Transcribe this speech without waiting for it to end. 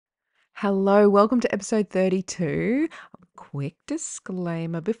Hello, welcome to episode 32. Quick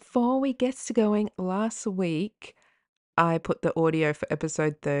disclaimer before we get to going. Last week, I put the audio for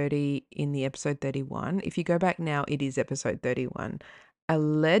episode 30 in the episode 31. If you go back now, it is episode 31. A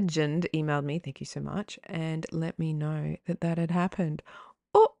legend emailed me, thank you so much, and let me know that had happened.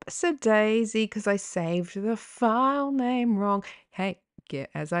 Oops, a daisy, because I saved the file name wrong. Hey,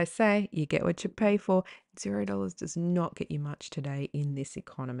 as I say, you get what you pay for. $0 does not get you much today in this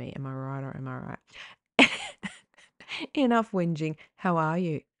economy. Am I right or am I right? Enough whinging. How are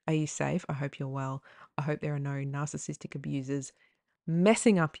you? Are you safe? I hope you're well. I hope there are no narcissistic abusers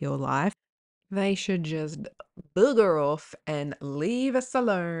messing up your life. They should just booger off and leave us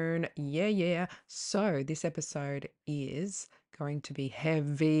alone. Yeah. So this episode is going to be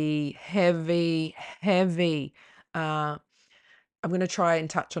heavy. I'm going to try and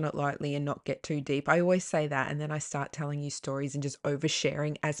touch on it lightly and not get too deep. I always say that, and then I start telling you stories and just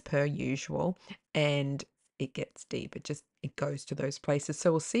oversharing as per usual, and it gets deep. It goes to those places.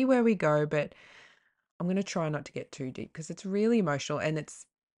 So we'll see where we go, but I'm going to try not to get too deep because it's really emotional, and it's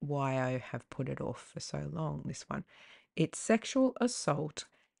why I have put it off for so long, this one. It's sexual assault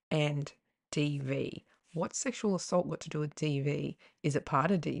and DV. What's sexual assault got to do with DV? Is it part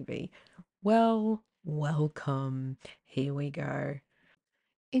of DV? Well, welcome. Here we go.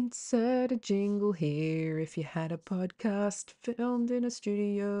 Insert a jingle here if you had a podcast filmed in a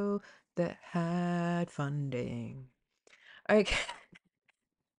studio that had funding. Okay,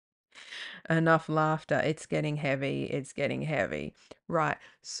 enough laughter. It's getting heavy. It's getting heavy. Right.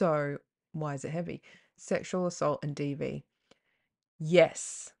 So, why is it heavy? Sexual assault and DV.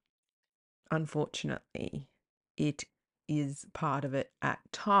 Yes, unfortunately, it is part of it at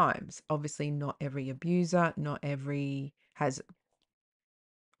times. Obviously, not every abuser, not every has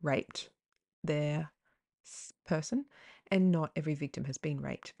raped their person, and not every victim has been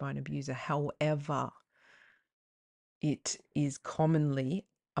raped by an abuser. However, it is commonly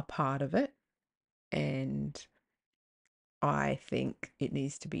a part of it, and I think it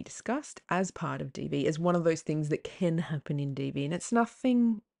needs to be discussed as part of DV, as one of those things that can happen in DV. And it's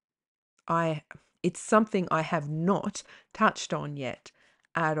something I have not touched on yet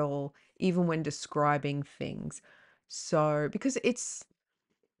at all, even when describing things. So, because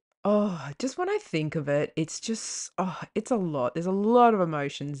just when I think of it, it's a lot. There's a lot of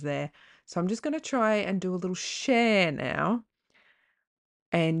emotions there. So I'm just going to try and do a little share now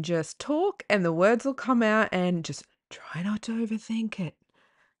and just talk, and the words will come out, and just try not to overthink it.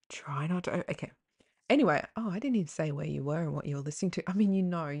 Try not to. Okay. Anyway, I didn't even say where you were and what you were listening to. I mean,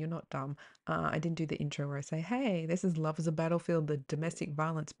 you're not dumb. I didn't do the intro where I say, hey, this is Love is a Battlefield, the domestic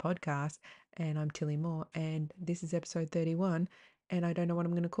violence podcast, and I'm Tilly Moore, and this is episode 31, and I don't know what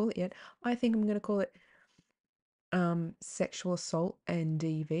I'm going to call it yet. I think I'm going to call it sexual assault and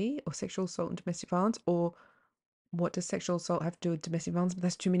DV, or sexual assault and domestic violence, or what does sexual assault have to do with domestic violence? But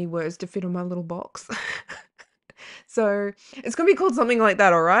that's too many words to fit on my little box. So it's going to be called something like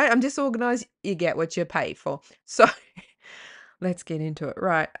that, all right? I'm disorganized. You get what you pay for. So let's get into it.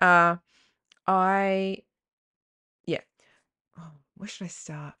 Right. Yeah. Oh, where should I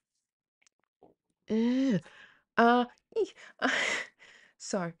start? Ugh. Uh, eek.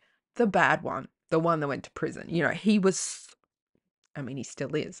 So the bad one, the one that went to prison, he was, I mean, he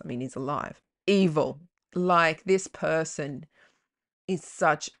still is. I mean, he's alive. Evil. Like, this person is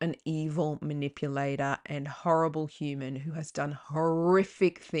such an evil manipulator and horrible human who has done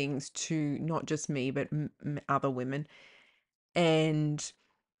horrific things to not just me, but other women. And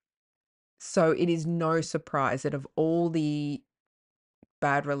so it is no surprise that of all the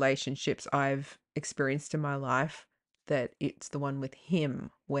bad relationships I've experienced in my life, that it's the one with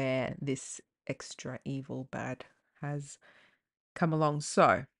him where this extra evil bad has come along.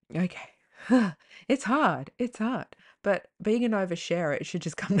 So, okay. It's hard. It's hard. But being an oversharer, it should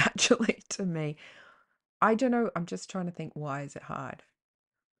just come naturally to me. I don't know. I'm just trying to think, why is it hard?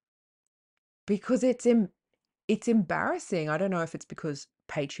 Because it's embarrassing. I don't know if it's because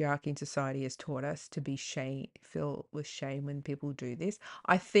patriarchy in society has taught us to feel with shame when people do this.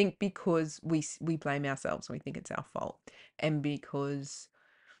 I think because we blame ourselves when we think it's our fault, and because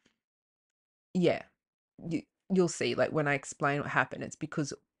yeah, you'll see, like, when I explain what happened, it's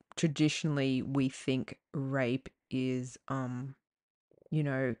because traditionally we think rape is you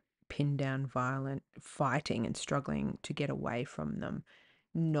know, pinned down, violent, fighting and struggling to get away from them,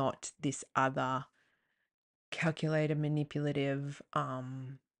 not this other calculated, manipulative,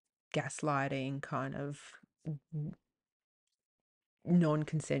 gaslighting kind of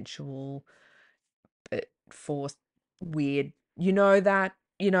non-consensual, forced, weird.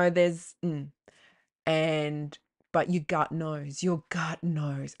 There's and but your gut knows. Your gut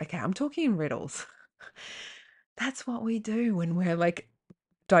knows. Okay, I'm talking in riddles. That's what we do when we're like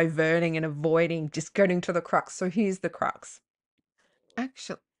diverting and avoiding, just getting to the crux. So here's the crux.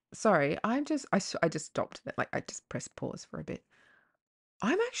 Actually, sorry, I just stopped that. Like I just pressed pause for a bit.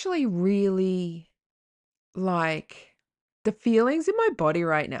 I'm actually really like the feelings in my body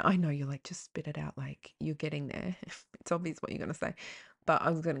right now. I know you're like, just spit it out. Like you're getting there. It's obvious what you're going to say, but I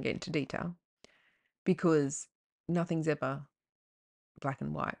was going to get into detail because nothing's ever black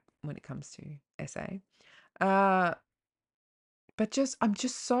and white when it comes to essay. Uh, but I'm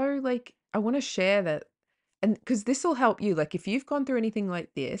just so like, I want to share that. And because this will help you. Like if you've gone through anything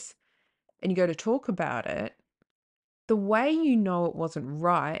like this and you go to talk about it, the way you know it wasn't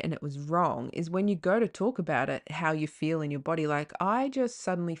right and it was wrong is when you go to talk about it, how you feel in your body. Like, I just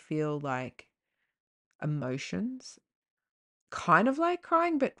suddenly feel like emotions, kind of like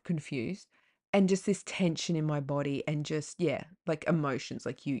crying, but confused. And just this tension in my body and just, yeah, like emotions,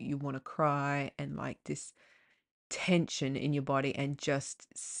 like you want to cry and like this tension in your body and just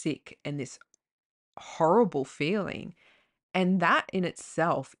sick and this horrible feeling. And that in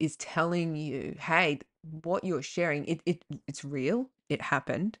itself is telling you, hey, what you're sharing, it's real. It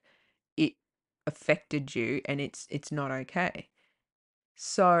happened. It affected you and it's not okay.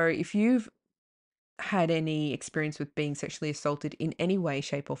 So if you've had any experience with being sexually assaulted in any way,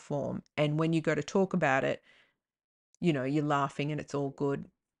 shape, or form, and when you go to talk about it, you know, you're laughing and it's all good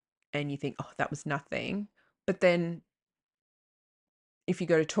and you think, oh, that was nothing. But then if you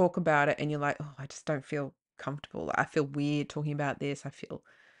go to talk about it and you're like, oh, I just don't feel comfortable. I feel weird talking about this. I feel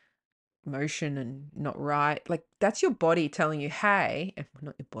emotion and not right. Like that's your body telling you, hey,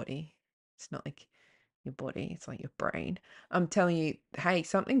 not your body. It's not like your body, it's like your brain. I'm telling you, hey,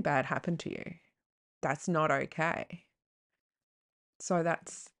 something bad happened to you. That's not okay. So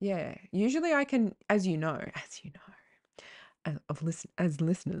that's, yeah. Usually I can, as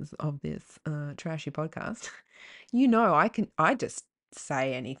listeners of this trashy podcast, I just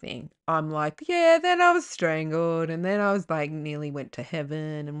say anything. I'm like, yeah, then I was strangled, and then I was like nearly went to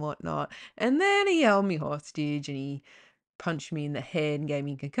heaven and whatnot, and then he held me hostage and he punched me in the head and gave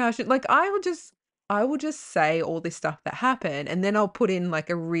me a concussion. Like I will just say all this stuff that happened and then I'll put in like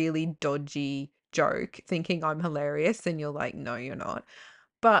a really dodgy joke thinking I'm hilarious and you're like, no, you're not.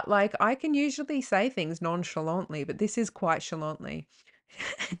 But like I can usually say things nonchalantly, but this is quite chalantly.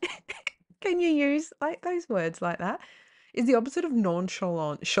 Can you use like those words like that? Is the opposite of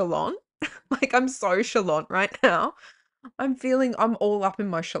nonchalant chalant? Like I'm so chalant right now. I'm all up in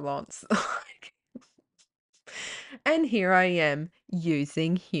my chalants. And here I am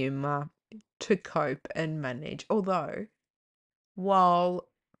using humour to cope and manage. Although, while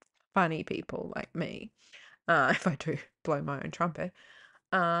funny people like me, if I do blow my own trumpet,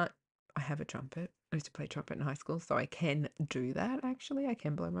 I have a trumpet. I used to play trumpet in high school, so I can do that actually. I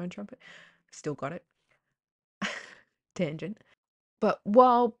can blow my own trumpet. Still got it. Tangent. But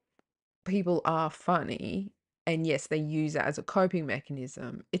while people are funny, and yes, they use it as a coping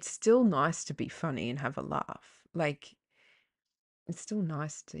mechanism, it's still nice to be funny and have a laugh. Like, it's still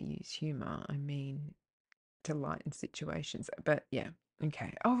nice to use humor. I mean, to lighten situations. But yeah,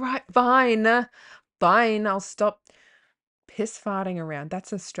 okay. All right, fine. Fine. I'll stop piss farting around.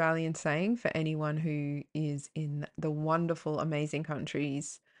 That's Australian saying for anyone who is in the wonderful, amazing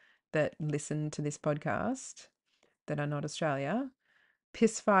countries that listen to this podcast that are not Australia.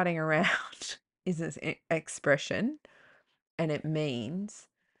 Piss farting around is an expression and it means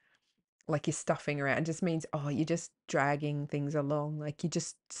like you're stuffing around. It just means, oh, you're just dragging things along. Like you're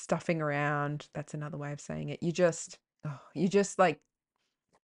just stuffing around. That's another way of saying it. You're just like,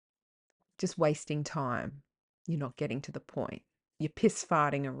 just wasting time. You're not getting to the point. You're piss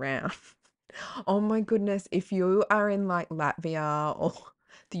farting around. Oh my goodness. If you are in like Latvia or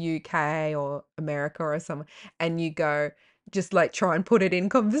the UK or America or somewhere and you go, just like try and put it in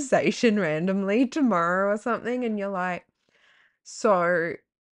conversation randomly tomorrow or something, and you're like, so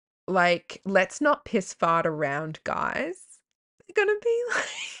like, let's not piss fart around, guys. They're gonna be like,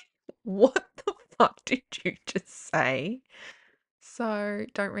 what the fuck did you just say? So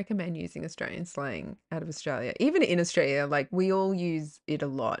don't recommend using Australian slang out of Australia. Even in Australia, like we all use it a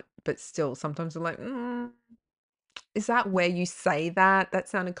lot, but still sometimes we're like, is that where you say that? That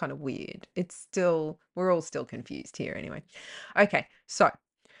sounded kind of weird. We're all still confused here anyway. Okay, so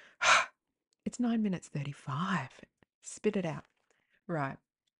it's 9 minutes 35. Spit it out. Right.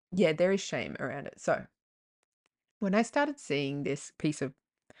 Yeah, there is shame around it. So when I started seeing this piece of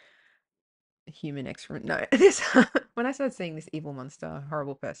human excrement, no, this when I started seeing this evil monster,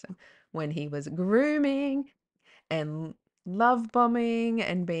 horrible person, when he was grooming and love bombing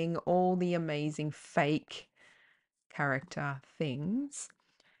and being all the amazing fake character things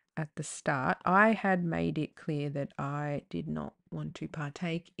at the start, I had made it clear that I did not want to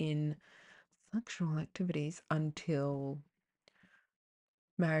partake in sexual activities until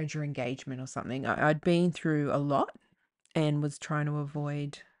marriage or engagement or something. I'd been through a lot and was trying to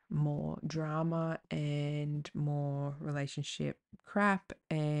avoid more drama and more relationship crap.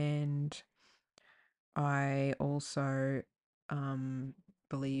 And I also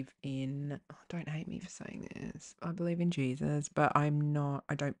believe in, oh, don't hate me for saying this. I believe in Jesus, but I'm not,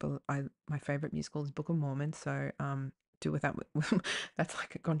 I don't believe, my favorite musical is Book of Mormon. So do with that. That's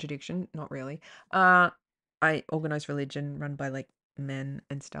like a contradiction. Not really. Organized religion run by like men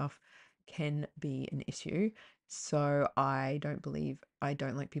and stuff can be an issue. So I don't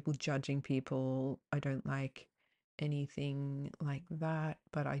like people judging people. I don't like anything like that,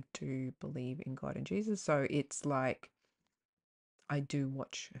 but I do believe in God and Jesus. So it's like I do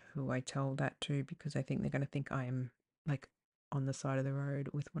watch who I tell that to because I think they're going to think I am like on the side of the road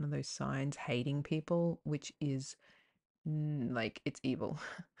with one of those signs hating people, which is like it's evil.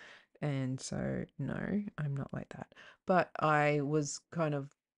 And so, no, I'm not like that. But I was kind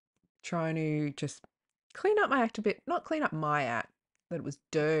of trying to just clean up my act a bit, not clean up my act, that it was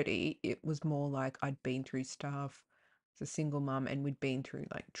dirty. It was more like I'd been through stuff as a single mum and we'd been through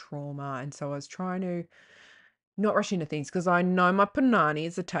like trauma. And so I was trying to not rush into things because I know my punani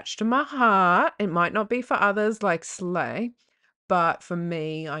is attached to my heart. It might not be for others like Slay, but for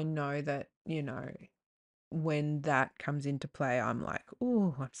me, I know that, when that comes into play, I'm like,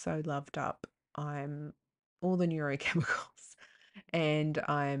 oh, I'm so loved up. I'm all the neurochemicals and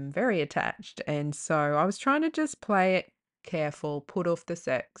I'm very attached. And so I was trying to just play it careful, put off the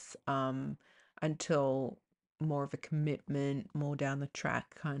sex until more of a commitment, more down the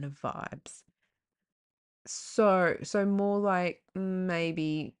track kind of vibes. So more like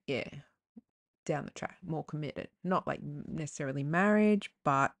maybe, yeah, down the track, more committed. Not like necessarily marriage,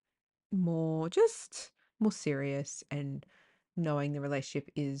 but just more serious and knowing the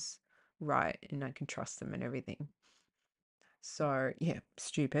relationship is right and I can trust them and everything. So, yeah,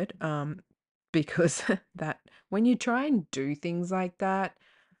 stupid. Because that when you try and do things like that,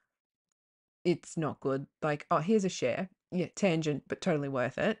 it's not good. Like, oh, here's a share. Yeah, tangent, but totally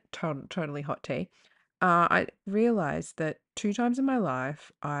worth it. Totally hot tea. I realized that 2 times in my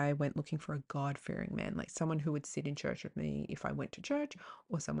life, I went looking for a God-fearing man, like someone who would sit in church with me if I went to church,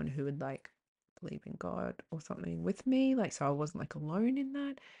 or someone who would like believe in God or something with me. Like, so I wasn't like alone in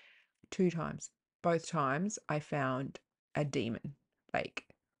that. 2 times. Both times I found a demon. Like,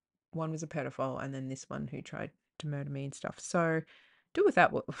 one was a pedophile, and then this one who tried to murder me and stuff. So do with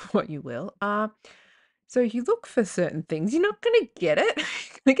that what you will. So if you look for certain things, you're not gonna get it.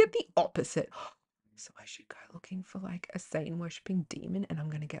 You're gonna get the opposite. So I should go looking for like a Satan worshipping demon, and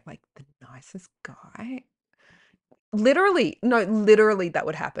I'm gonna get like the nicest guy. Literally, no, literally that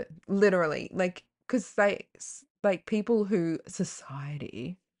would happen. Literally, like, because like people who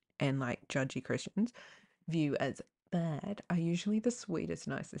society and like judgy Christians view as bad are usually the sweetest,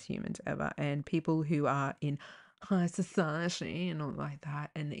 nicest humans ever. And people who are in high society and all like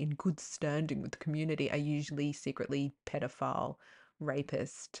that and in good standing with the community are usually secretly pedophile,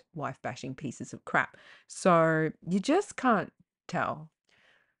 rapist, wife bashing pieces of crap. So you just can't tell.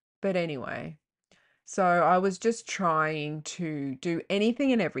 But anyway, so I was just trying to do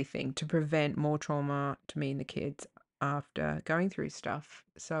anything and everything to prevent more trauma to me and the kids after going through stuff.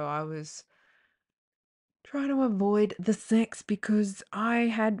 So I was trying to avoid the sex because I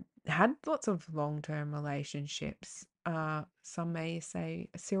had lots of long-term relationships. Some may say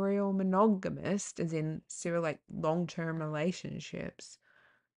serial monogamist, as in serial like long-term relationships.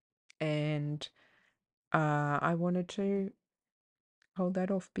 And I wanted to hold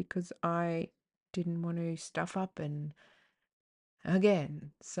that off because I didn't want to stuff up and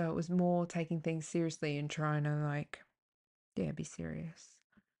again. So it was more taking things seriously and trying to like, yeah, be serious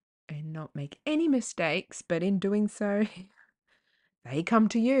and not make any mistakes. But in doing so, they come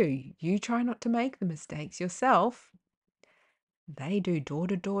to you. You try not to make the mistakes yourself. They do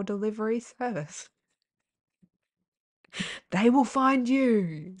door-to-door delivery service. They will find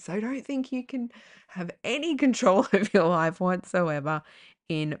you. So don't think you can have any control of your life whatsoever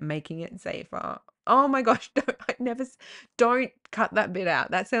in making it safer. Oh my gosh, don't cut that bit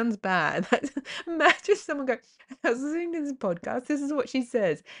out. That sounds bad. Imagine someone go, I was listening to this podcast, this is what she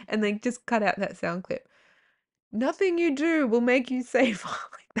says, and then just cut out that sound clip. Nothing you do will make you safer.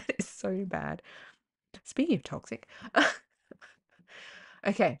 Like, that is so bad. Speaking of toxic.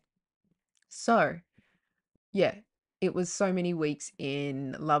 Okay, so yeah, it was so many weeks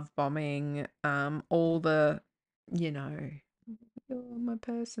in love bombing, all the, you know, my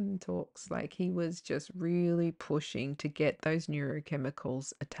person talks. Like he was just really pushing to get those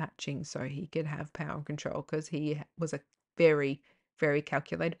neurochemicals attaching so he could have power and control, because he was a very, very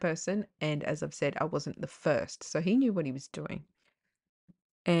calculated person. And as I've said, I wasn't the first. So he knew what he was doing.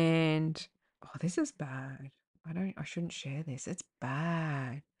 And oh, this is bad. I shouldn't share this. It's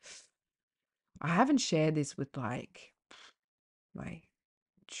bad. I haven't shared this with like my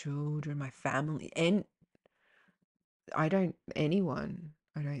children, my family, and anyone,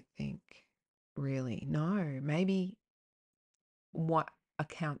 I don't think, really. No, maybe what a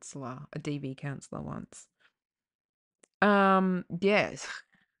counselor, a DV counselor once. Yes.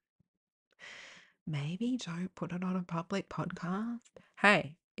 Maybe don't put it on a public podcast.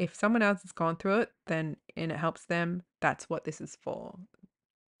 Hey, if someone else has gone through it, then and it helps them, that's what this is for.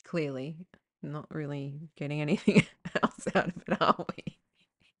 Clearly, not really getting anything else out of it, are we?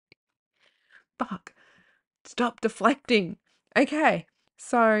 Fuck. Stop deflecting. Okay.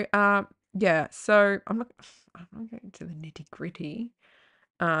 So, yeah, so I'm not getting to the nitty-gritty.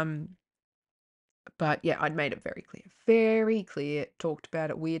 But yeah, I'd made it very clear, talked about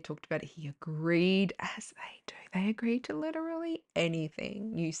it, we had talked about it. He agreed, as they do. They agree to literally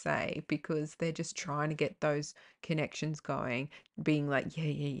anything you say because they're just trying to get those connections going, being like,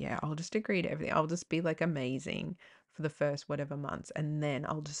 yeah, I'll just agree to everything. I'll just be like amazing for the first whatever months, and then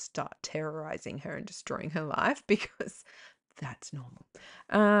I'll just start terrorizing her and destroying her life because that's normal.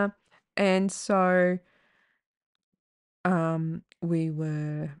 And so we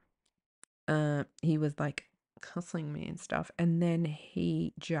were he was like cussing me and stuff, and then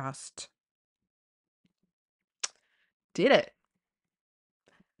he just did it.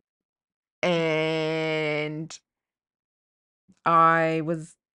 And I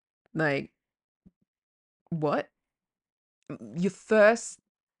was like, what? Your first,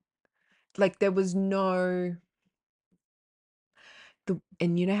 like, there was no,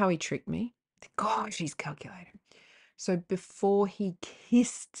 and you know how he tricked me? Gosh, he's calculated. So before he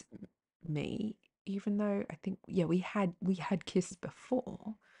kissed me, even though I think, yeah, we had kissed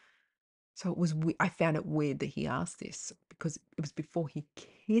before. So it was, I found it weird that he asked this because it was before he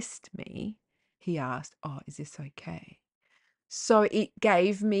kissed me. He asked, "Oh, is this okay?" So it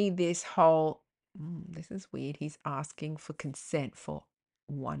gave me this whole, this is weird. He's asking for consent for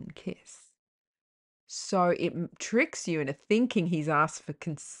one kiss. So it tricks you into thinking he's asked for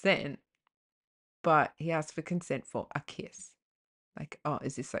consent, but he asked for consent for a kiss. Like, "Oh,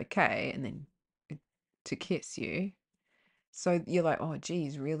 is this okay?" And then to kiss you. So you're like, oh,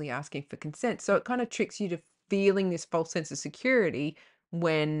 geez, really asking for consent. So it kind of tricks you to feeling this false sense of security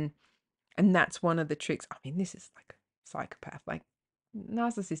when, and that's one of the tricks. I mean, this is like psychopath, like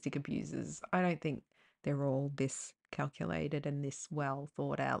narcissistic abusers. I don't think they're all this calculated and this well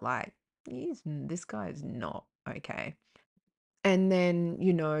thought out. Like, this guy is not okay. And then,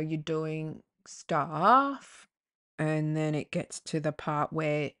 you're doing stuff, and then it gets to the part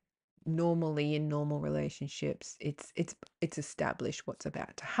where normally in normal relationships, it's established what's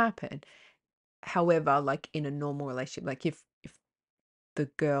about to happen. However, like in a normal relationship, like if the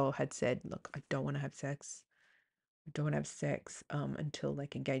girl had said, "Look, I don't want to have sex. I don't want to have sex until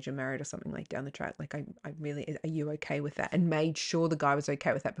like engaged or married or something like down the track. Like I really, are you okay with that?" And made sure the guy was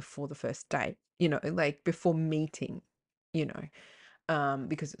okay with that before the first date, like before meeting, you know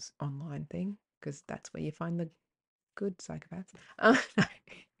because it's online thing, because that's where you find the good psychopaths.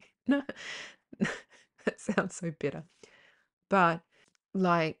 No, no, that sounds so bitter. But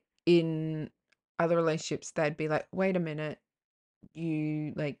like in other relationships, they'd be like, "Wait a minute,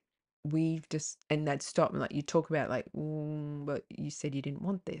 you like we've just," and they'd stop and like you talk about like, "But you said you didn't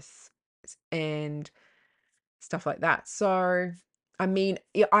want this," and stuff like that. So, I mean,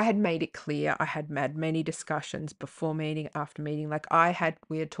 I had made it clear. I had had many discussions before meeting, after meeting. Like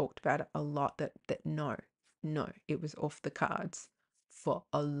we had talked about it a lot. That no, it was off the cards for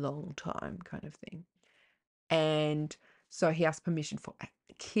a long time, kind of thing. And so he asked permission for a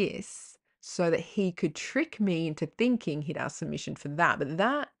kiss so that he could trick me into thinking he'd asked permission for that. But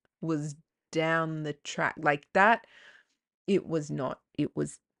that was down the track, like that. It was not. It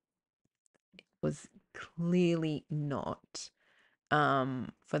was clearly not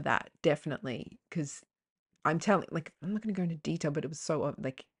for that, definitely, because I'm telling, like, I'm not going to go into detail, but it was so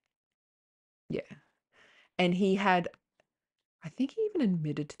like, yeah. And he had, I think he even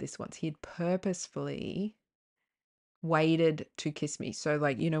admitted to this once, he had purposefully waited to kiss me. So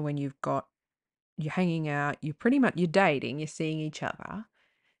like, when you're hanging out, you're dating, you're seeing each other,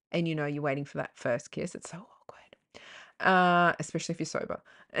 and you're waiting for that first kiss. It's so awkward, especially if you're sober.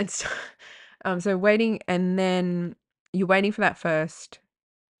 And so so waiting, and then you're waiting for that first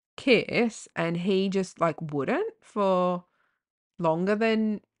kiss, and he just like wouldn't for longer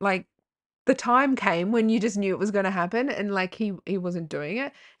than like the time came when you just knew it was going to happen, and like he wasn't doing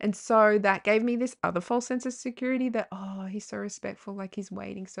it. And so that gave me this other false sense of security that, oh, he's so respectful, like he's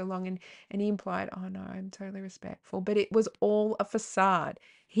waiting so long, and he implied, oh no, I'm totally respectful, but it was all a facade.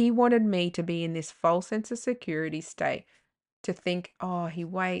 He wanted me to be in this false sense of security state, to think, oh, he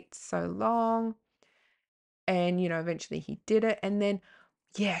waits so long, and eventually he did it. And then,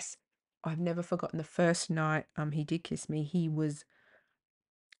 yes, I've never forgotten the first night he did kiss me. He was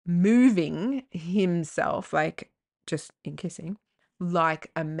moving himself, like just in kissing,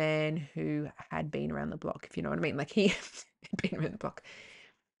 like a man who had been around the block, if you know what I mean. Like he had been around the block.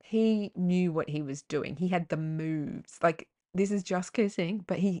 He knew what he was doing. He had the moves. Like, this is just kissing,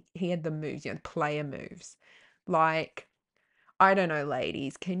 but he had the moves, player moves. Like, I don't know,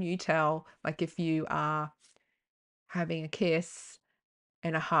 ladies, can you tell, like, if you are having a kiss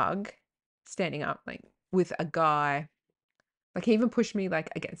and a hug, standing up, like, with a guy, like, he even pushed me, like,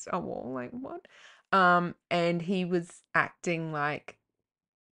 against a wall, like, what? And he was acting like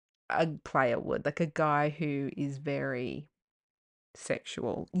a player would, like a guy who is very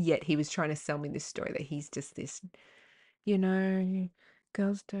sexual, yet he was trying to sell me this story that he's just this, you know,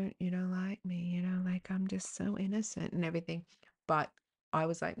 girls don't, like me, like I'm just so innocent and everything. But I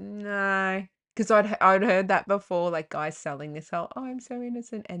was like, no, because I'd heard that before, like guys selling this whole, oh, I'm so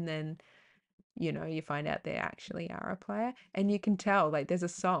innocent, and then you find out they actually are a player, and you can tell, like, there's a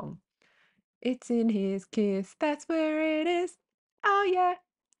song, it's in his kiss, that's where it is. Oh yeah.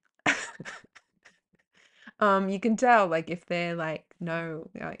 You can tell, like, if they're like, no,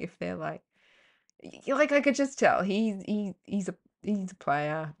 if they're like, like, I could just tell he's a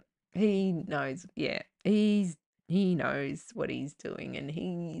player. He knows, yeah, he knows what he's doing, and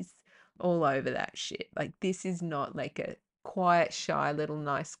he's all over that shit. Like, this is not like a quiet, shy little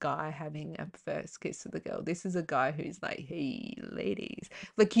nice guy having a first kiss with a girl. This is a guy who's like, hey, ladies.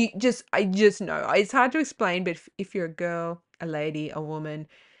 Like, I just know. It's hard to explain, but if you're a girl, a lady, a woman,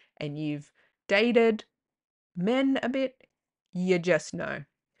 and you've dated men a bit, you just know.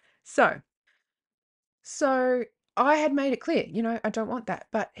 So I had made it clear, I don't want that.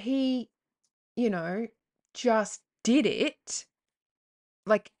 But he, you know, just did it,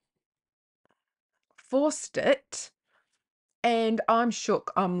 like forced it. And I'm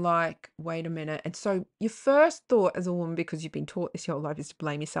shook. I'm like, wait a minute. And so your first thought as a woman, because you've been taught this your whole life, is to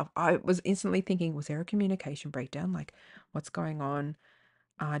blame yourself. I was instantly thinking, was there a communication breakdown? Like, what's going on?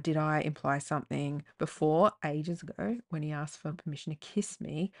 Did I imply something before, ages ago, when he asked for permission to kiss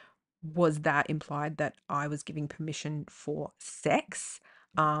me? Was that implied that I was giving permission for sex?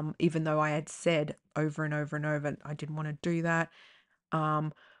 Even though I had said over and over and over I didn't want to do that.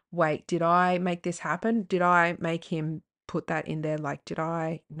 Um, Wait, did I make this happen? Did I make him put that in there? Like, did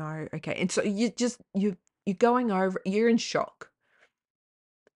I? No, okay. And so you're going over, you're in shock,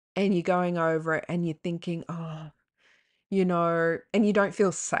 and you're going over it, and you're thinking, oh, and you don't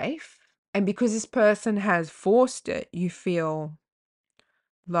feel safe. And because this person has forced it, you feel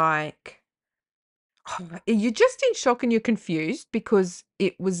like, you're just in shock and you're confused because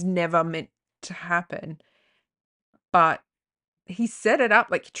it was never meant to happen. But he set it up,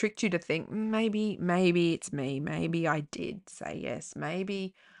 like, he tricked you to think, maybe it's me. Maybe I did say yes.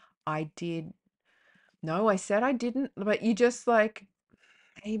 Maybe I did. No, I said I didn't. But you just like,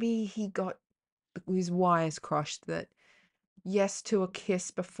 maybe he got his wires crossed that yes to a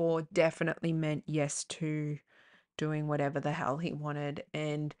kiss before definitely meant yes to doing whatever the hell he wanted.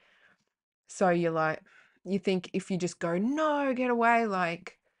 And so you think if you just go, no, get away,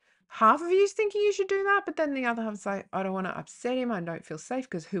 like, half of you's thinking you should do that, but then the other half's like, I don't want to upset him. I don't feel safe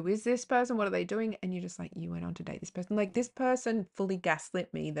because who is this person? What are they doing? And you're just like, you went on to date this person. Like, this person fully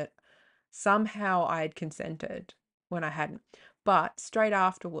gaslit me that somehow I had consented when I hadn't. But straight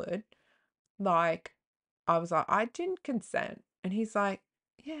afterward, like, I was like, I didn't consent. And he's like,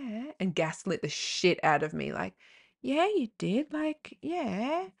 yeah. And gaslit the shit out of me. Like, yeah, you did. Like,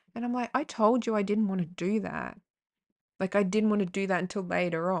 yeah. And I'm like, I told you I didn't want to do that. Like, I didn't want to do that until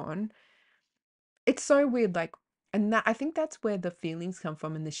later on. It's so weird. Like, and that, I think that's where the feelings come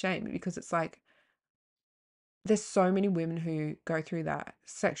from and the shame, because it's like, there's so many women who go through that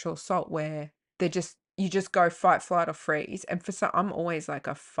sexual assault where you just go fight, flight, or freeze. And for some, I'm always like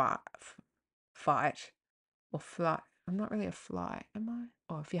a fight or flight. I'm not really a fly, am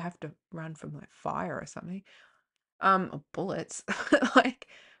I? Or if you have to run from like fire or something, or bullets, like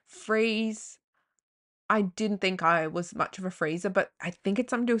freeze. I didn't think I was much of a freezer, but I think it's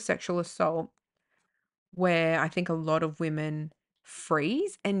something to do with sexual assault where I think a lot of women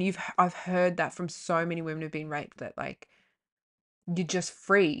freeze, and I've heard that from so many women who've been raped that, like, you just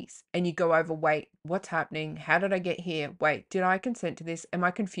freeze and you go over, wait, what's happening? How did I get here? Wait, did I consent to this? Am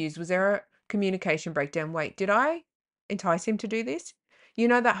I confused? Was there a communication breakdown? Wait, did I entice him to do this? You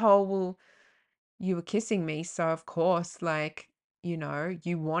know, that whole, well, you were kissing me, so of course, like, you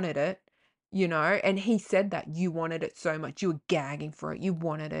wanted it, and he said that you wanted it so much. You were gagging for it. You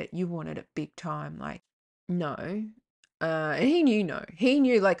wanted it. You wanted it big time. Like, no. And he knew, no. He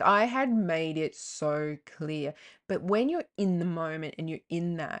knew, like, I had made it so clear. But when you're in the moment and you're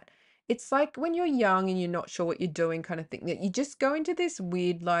in that, it's like when you're young and you're not sure what you're doing kind of thing, that you just go into this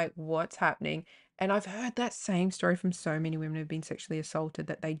weird, like, what's happening? And I've heard that same story from so many women who've been sexually assaulted,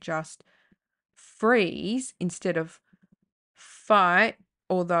 that they just freeze instead of fight.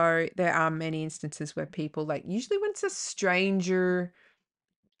 Although there are many instances where people, like, usually when it's a stranger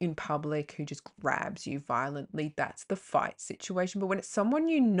in public who just grabs you violently, that's the fight situation. But when it's someone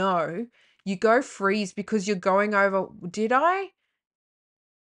you go freeze because you're going over, did I?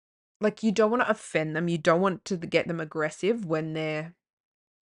 Like, you don't want to offend them. You don't want to get them aggressive when they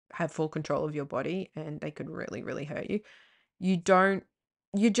have full control of your body and they could really, really hurt you.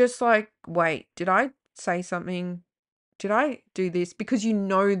 You're just like, wait, did I say something? Did I do this? Because you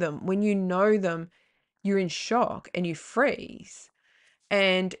know them. When you know them, you're in shock and you freeze.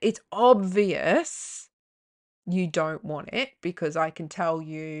 And it's obvious you don't want it, because I can tell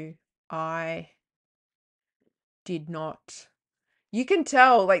you I did not. You can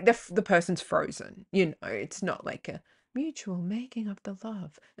tell, like, the person's frozen. It's not like a mutual making of the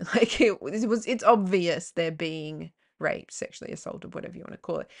love. Like, it's obvious they're being raped, sexually assaulted, whatever you want to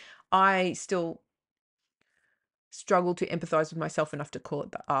call it. I still struggle to empathize with myself enough to call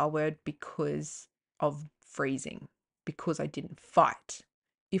it the R word because of freezing, because I didn't fight.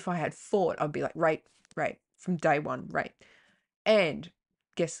 If I had fought, I'd be like, rape, rape, from day one, rape. And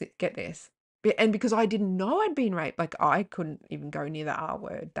get this. And because I didn't know I'd been raped, like, I couldn't even go near the R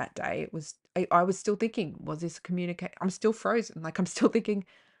word that day. I was still thinking, was this communicate? I'm still frozen. Like, I'm still thinking,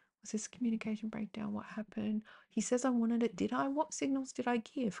 was this communication breakdown? What happened? He says I wanted it. Did I? What signals did I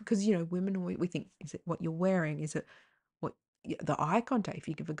give? Because, women, we think, is it what you're wearing? Is it what the eye contact? If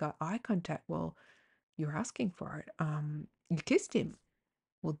you give a guy eye contact, well, you're asking for it. You kissed him.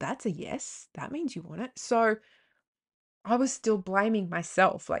 Well, that's a yes. That means you want it. So I was still blaming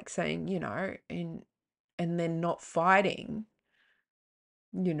myself, like saying, and then not fighting.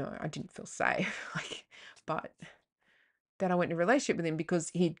 I didn't feel safe. Like, but then I went in a relationship with him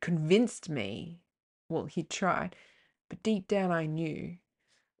because he'd convinced me. Well, he tried, but deep down I knew.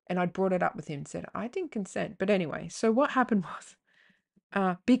 And I'd brought it up with him and said, I didn't consent. But anyway, so what happened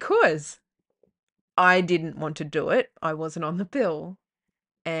was, because I didn't want to do it, I wasn't on the pill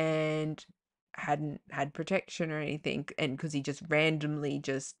and hadn't had protection or anything. And because he just randomly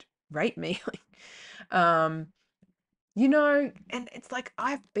just raped me. um, and it's like,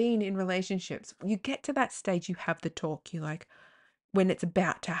 I've been in relationships. You get to that stage, you have the talk, you like, when it's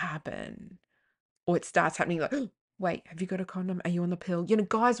about to happen or it starts happening, like, wait, have you got a condom? Are you on the pill?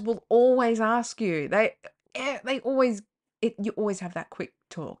 Guys will always ask you. They always, you always have that quick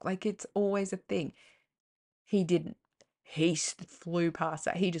talk. Like, it's always a thing. He didn't. He flew past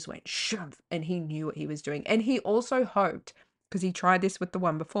that. He just went shove, and he knew what he was doing. And he also hoped, because he tried this with the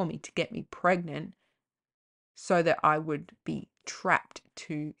one before me, to get me pregnant so that I would be trapped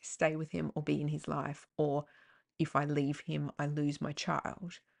to stay with him or be in his life. Or if I leave him, I lose my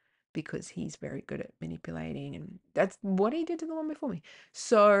child, because he's very good at manipulating. And that's what he did to the one before me.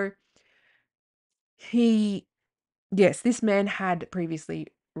 So yes, this man had previously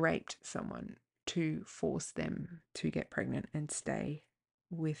raped someone to force them to get pregnant and stay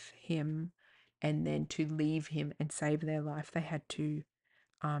with him, and then to leave him and save their life, they had to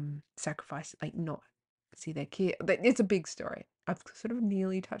sacrifice, like, not see their kid. It's a big story. I've sort of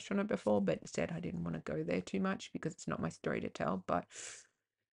nearly touched on it before, but instead I didn't want to go there too much because it's not my story to tell. But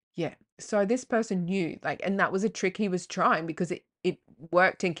yeah, so this person knew, like, and that was a trick he was trying, because it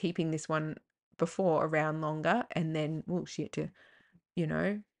worked in keeping this one before around longer, and then, well, she had to, you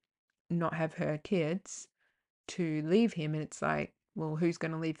know, not have her kids to leave him. And it's like, well, who's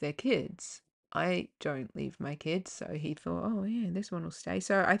going to leave their kids? I don't leave my kids. So he thought, oh yeah, this one will stay.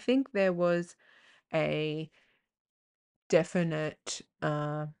 So I think there was a definite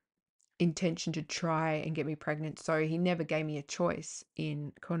intention to try and get me pregnant. So he never gave me a choice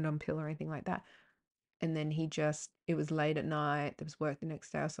in condom, pill, or anything like that. And then it was late at night, there was work the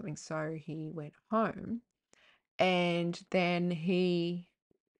next day or something, so he went home. And then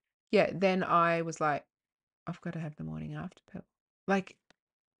then I was like, I've got to have the morning after pill. Like,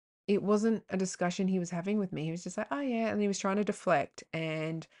 it wasn't a discussion he was having with me. He was just like, oh yeah. And he was trying to deflect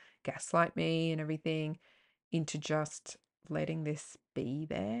and gaslight me and everything into just letting this be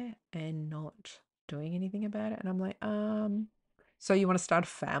there and not doing anything about it. And I'm like, so you want to start a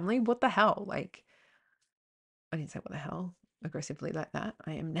family? What the hell? Like, I didn't say what the hell aggressively like that.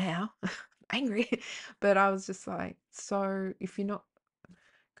 I am now angry. But I was just like, so if you're not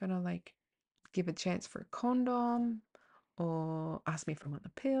gonna like give a chance for a condom or ask me if I want the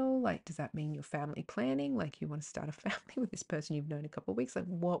pill, like, does that mean you're family planning? Like, you want to start a family with this person you've known a couple of weeks? Like,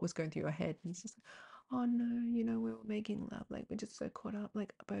 what was going through your head? And he's just like, oh no, we were making love. Like, we're just so caught up.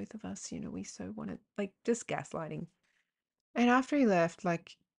 Like, both of us, we so wanted, like, just gaslighting. And after he left,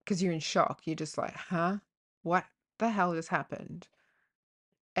 like, because you're in shock, you're just like, huh? What the hell just happened?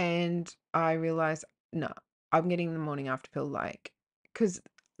 And I realized, no, I'm getting the morning after pill, like, because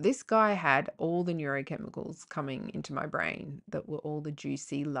this guy had all the neurochemicals coming into my brain that were all the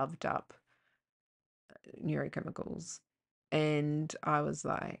juicy, loved up neurochemicals. And I was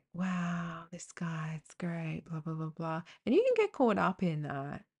like, wow, this guy, it's great, blah, blah, blah, blah. And you can get caught up in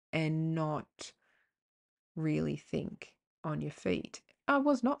that and not really think on your feet. I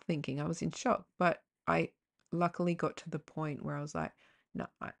was not thinking, I was in shock, but I luckily got to the point where I was like, no,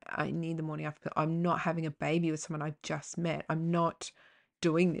 I need the morning after pill. I'm not having a baby with someone I've just met. I'm not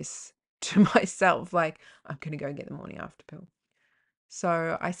doing this to myself. Like, I'm going to go get the morning after pill.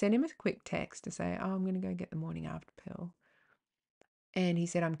 So I sent him a quick text to say, oh, I'm going to go get the morning after pill. And he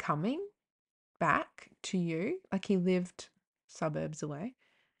said, I'm coming back to you. Like, he lived suburbs away,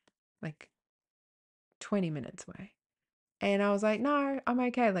 like 20 minutes away. And I was like, no, I'm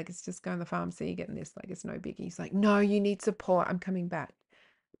okay. Like, it's just going to the pharmacy, getting this. Like, it's no biggie. He's like, no, you need support. I'm coming back.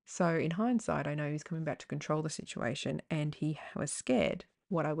 So in hindsight, I know he's coming back to control the situation, and he was scared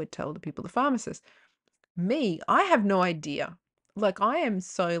what I would tell the people, the pharmacist. Me, I have no idea. Like, I am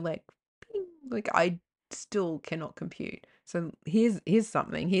so like, ping, like I still cannot compute. So here's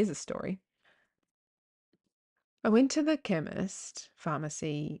something. Here's a story. I went to the chemist,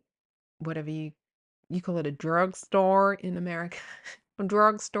 pharmacy, whatever you call it, a drugstore in America, a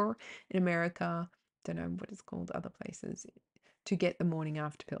drugstore in America. Don't know what it's called other places, to get the morning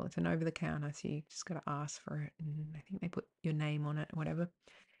after pill. It's an over the counter, so you just got to ask for it, and I think they put your name on it, or whatever.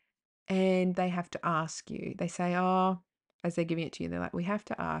 And they have to ask you. They say, oh, as they're giving it to you, they're like, we have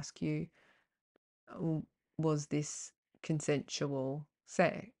to ask you, was this consensual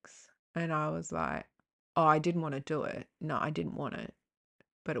sex? And I was like, oh, I didn't want to do it. No, I didn't want it,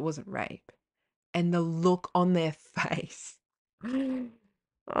 but it wasn't rape. And the look on their face.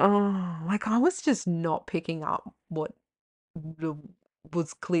 Oh, like I was just not picking up what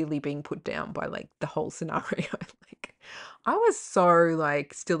was clearly being put down by like the whole scenario. Like I was so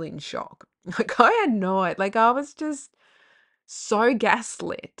like still in shock. Like I had no idea. Like I was just so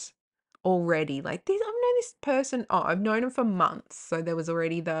gaslit already. Like this, I've known this person. Oh, I've known him for months. So there was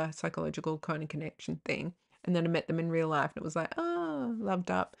already the psychological kind of connection thing. And then I met them in real life, and it was like, oh,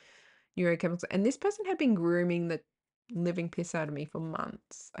 loved up neurochemicals. And this person had been grooming the living piss out of me for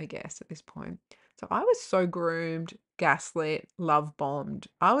months, I guess, at this point. So I was so groomed, gaslit, love bombed.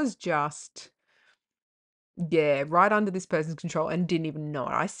 I was just, yeah, right under this person's control and didn't even know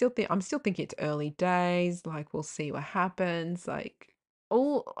it. I'm still thinking it's early days. Like, we'll see what happens. Like, I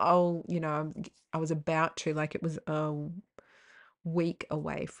was about to, like, it was a week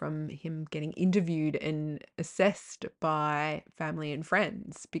away from him getting interviewed and assessed by family and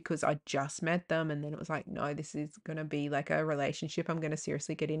friends because I just met them, and then it was like, no, this is going to be like a relationship I'm going to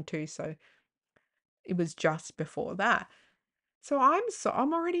seriously get into. So it was just before that. So I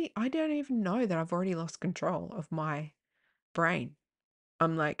don't even know that I've already lost control of my brain.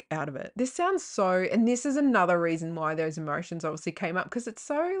 I'm like out of it. This sounds so, and this is another reason why those emotions obviously came up, because it's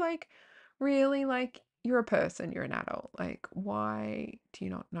so like, really, like, you're a person, you're an adult. Like, why do you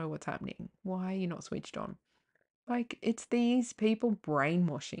not know what's happening? Why are you not switched on? Like, it's these people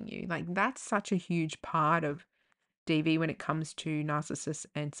brainwashing you. Like, that's such a huge part of DV when it comes to narcissists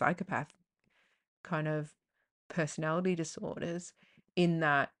and psychopath kind of personality disorders, in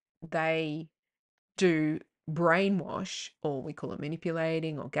that they do brainwash, or we call it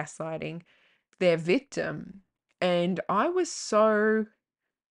manipulating or gaslighting, their victim. And I was so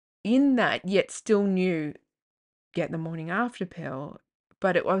in that, yet still knew, get the morning after pill,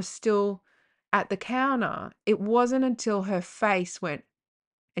 but it was still at the counter. It wasn't until her face went,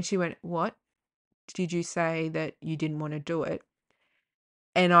 and she went, what? Did you say that you didn't want to do it?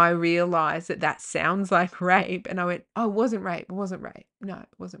 And I realized that that sounds like rape. And I went, oh, it wasn't rape. It wasn't rape. No, it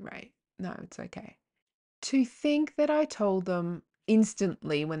wasn't rape. No, it's okay. To think that I told them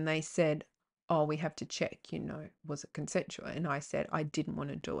instantly when they said, oh, we have to check, was it consensual? And I said, I didn't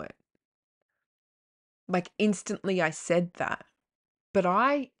want to do it. Like instantly I said that. But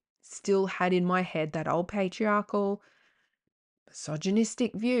I still had in my head that old patriarchal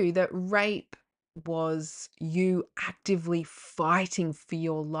misogynistic view that rape was you actively fighting for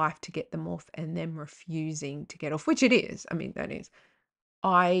your life to get them off and then refusing to get off, which it is. I mean, that is.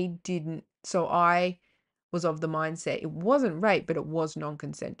 I was of the mindset it wasn't rape, but it was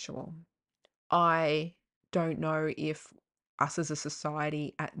non-consensual. I don't know if us as a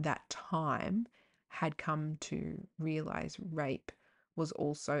society at that time had come to realize rape was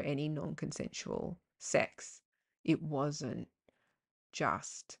also any non-consensual sex. It wasn't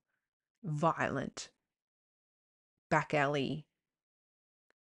just violent, back alley,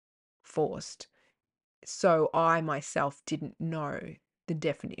 forced. So I myself didn't know the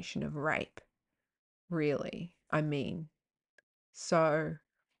definition of rape, really. So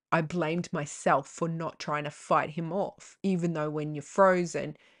I blamed myself for not trying to fight him off, even though when you're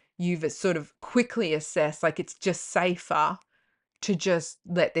frozen, you've sort of quickly assessed like it's just safer to just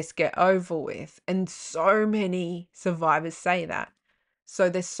let this get over with. And so many survivors say that. So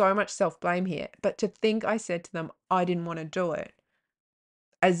there's so much self-blame here. But to think I said to them, I didn't want to do it,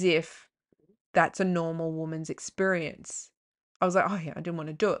 as if that's a normal woman's experience. I was like, oh yeah, I didn't want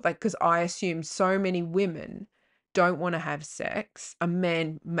to do it. Like, because I assume so many women don't want to have sex. A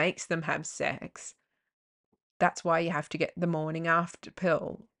man makes them have sex. That's why you have to get the morning after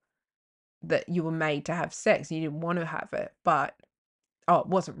pill, that you were made to have sex. You didn't want to have it, but it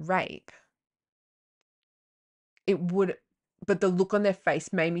wasn't rape. It would, but the look on their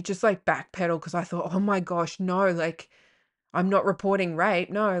face made me just like backpedal, because I thought, oh my gosh, no, like I'm not reporting rape.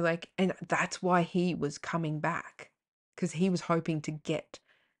 No, like, and that's why he was coming back, because he was hoping to get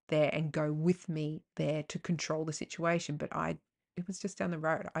there and go with me there to control the situation. But it was just down the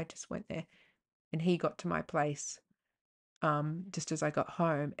road. I just went there, and he got to my place just as I got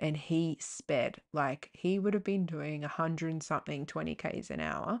home, and he sped. Like, he would have been doing 100 and something 20 k's an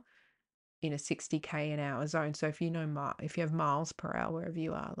hour in a 60k an hour zone. So if you know, if you have miles per hour wherever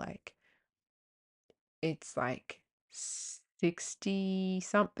you are, like, it's like 60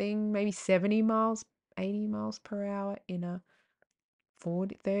 something, maybe 70 miles, 80 miles per hour in a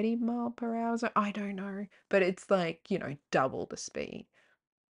 30 mile per hour zone. I don't know, but it's like, double the speed.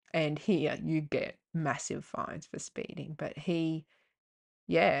 And here you get massive fines for speeding. But he,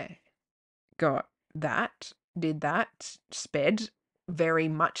 yeah, got did that, sped, very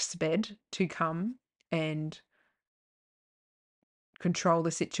much sped to come and control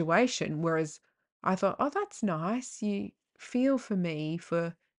the situation. Whereas I thought, oh, that's nice. You feel for me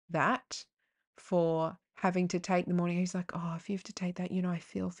for that, for having to take the morning. He's like, oh, if you have to take that, I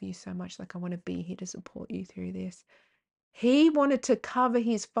feel for you so much. Like, I want to be here to support you through this. He wanted to cover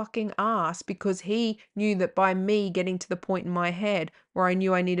his fucking ass because he knew that by me getting to the point in my head where I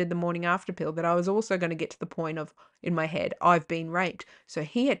knew I needed the morning after pill, that I was also going to get to the point of, in my head, I've been raped. So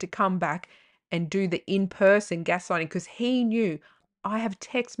he had to come back and do the in-person gaslighting, because he knew. I have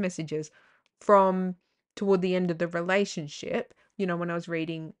text messages from toward the end of the relationship, when I was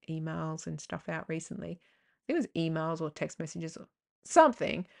reading emails and stuff out recently. I think it was emails or text messages or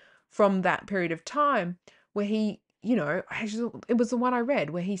something from that period of time where he, it was the one I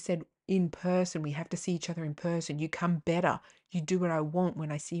read where he said, in person, we have to see each other in person. You come better. You do what I want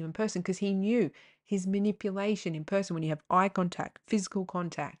when I see you in person. Because he knew his manipulation in person, when you have eye contact, physical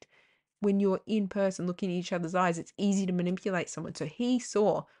contact, when you're in person looking in each other's eyes, it's easy to manipulate someone. So he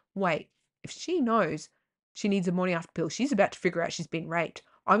saw, wait, if she knows she needs a morning after pill, she's about to figure out she's been raped.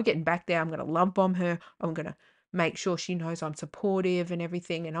 I'm getting back there. I'm going to love bomb her. I'm going to make sure she knows I'm supportive and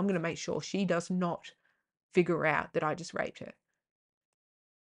everything. And I'm going to make sure she does not figure out that I just raped her.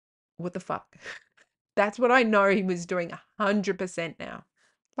 What the fuck? That's what I know he was doing 100% now.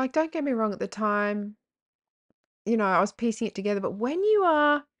 Like, don't get me wrong, at the time, I was piecing it together, but when you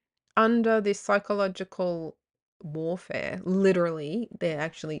are under this psychological warfare, literally,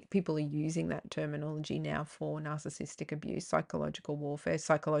 people are using that terminology now for narcissistic abuse, psychological warfare,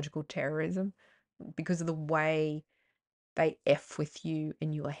 psychological terrorism, because of the way they F with you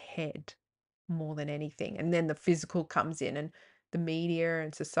in your head more than anything. And then the physical comes in, and the media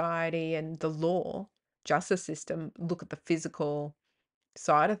and society and the law, justice system look at the physical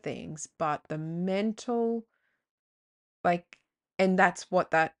side of things, but the mental, like, and that's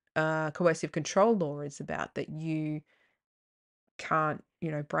what that coercive control law is about, that you can't,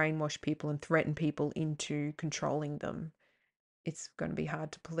 brainwash people and threaten people into controlling them. It's going to be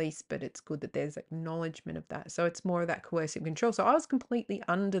hard to police, but it's good that there's acknowledgement of that. So it's more of that coercive control. So I was completely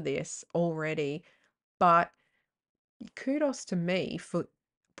under this already, but kudos to me for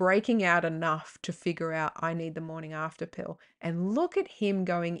breaking out enough to figure out I need the morning after pill. And look at him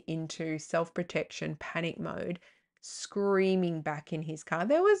going into self-protection, panic mode, screaming back in his car.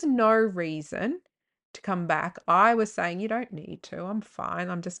 There was no reason. to come back. I was saying, you don't need to. I'm fine.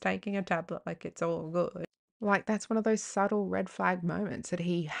 I'm just taking a tablet. Like, it's all good. Like, that's one of those subtle red flag moments that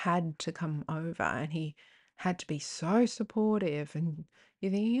he had to come over and he had to be so supportive. And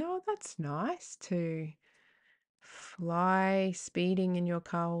you're thinking, oh, that's nice to fly speeding in your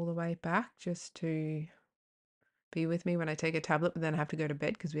car all the way back just to be with me when I take a tablet, but then I have to go to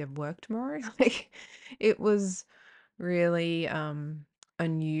bed because we have work tomorrow. Like, it was really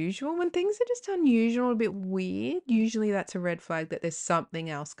unusual. When things are just unusual, a bit weird, usually that's a red flag that there's something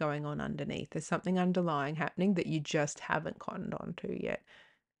else going on underneath. There's something underlying happening that you just haven't cottoned on to yet.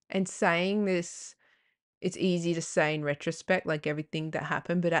 And saying this, it's easy to say in retrospect, like everything that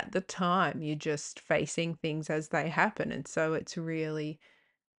happened, but at the time you're just facing things as they happen. And so it's really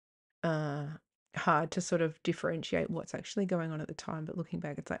uh hard to sort of differentiate what's actually going on at the time. But looking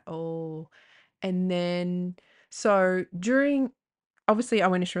back, it's like, oh. And then so during, obviously I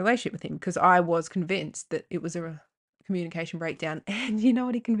went into a relationship with him because I was convinced that it was a communication breakdown. And you know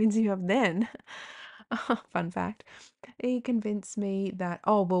what he convinced me of then? Fun fact. He convinced me that,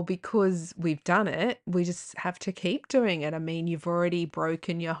 oh, well, because we've done it, we just have to keep doing it. I mean, you've already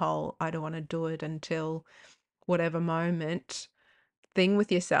broken your whole, I don't want to do it until whatever moment thing with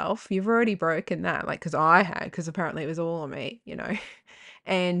yourself. You've already broken that. Like, because I had, because apparently it was all on me, you know.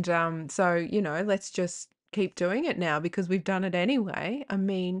 And so, you know, let's just keep doing it now because we've done it anyway. I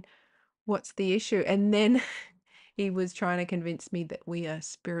mean, what's the issue? And then he was trying to convince me that we are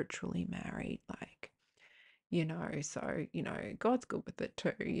spiritually married, like, you know, so, you know, God's good with it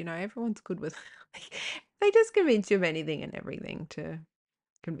too. You know, everyone's good with like, they just convince you of anything and everything to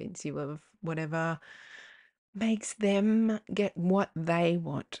convince you of whatever makes them get what they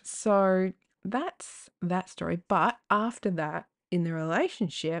want. So that's that story. But after that, in the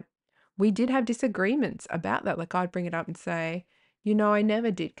relationship, we did have disagreements about that. Like, I'd bring it up and say, you know, I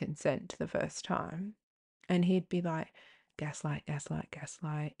never did consent the first time. And he'd be like, gaslight, gaslight,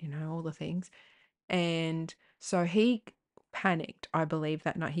 gaslight, you know, all the things. And so he panicked. I believe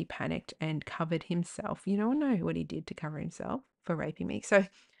that night he panicked and covered himself. You know what he did to cover himself for raping me. So,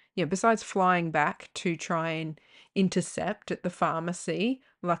 yeah, besides flying back to try and intercept at the pharmacy,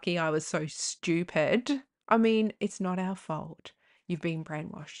 lucky I was so stupid. I mean, it's not our fault. You've been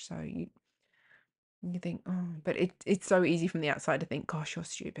brainwashed. So you think, oh, but it's so easy from the outside to think, gosh, you're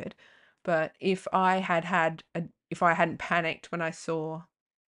stupid. But if I if I hadn't panicked when I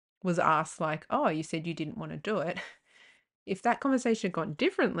was asked like, oh, you said you didn't want to do it. If that conversation had gone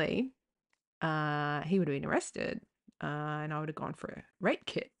differently, he would have been arrested. And I would have gone for a rape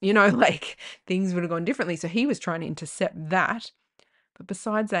kit, you know, like things would have gone differently. So he was trying to intercept that. But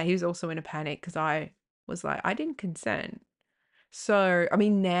besides that, he was also in a panic because I was like, I didn't consent. So, I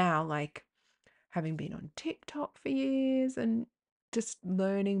mean, now, like having been on TikTok for years and just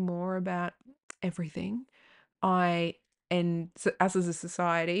learning more about everything, and so us as a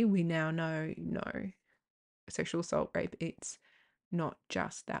society, we now know, no, sexual assault, rape, it's not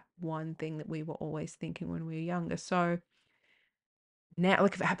just that one thing that we were always thinking when we were younger. So now,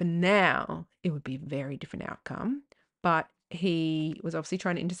 like if it happened now, it would be a very different outcome. But he was obviously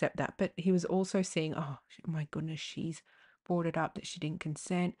trying to intercept that. But he was also seeing, oh my goodness, she's brought it up that she didn't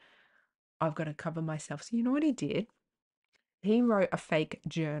consent. I've got to cover myself. So you know what he did? He wrote a fake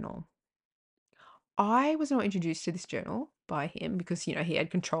journal. I was not introduced to this journal by him because, you know, he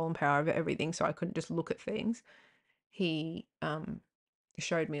had control and power over everything. So I couldn't just look at things. He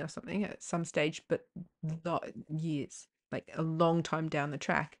showed me or something at some stage, but not years, like a long time down the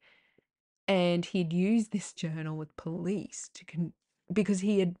track. And he'd used this journal with police because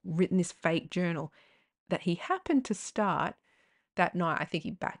he had written this fake journal that he happened to start that night. I think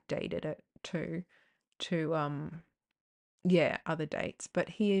he backdated it to yeah, other dates, but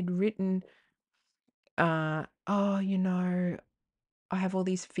he had written oh, you know, I have all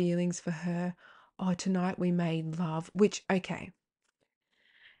these feelings for her. Oh, tonight we made love, which, okay,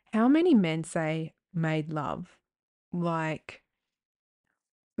 how many men say made love? Like,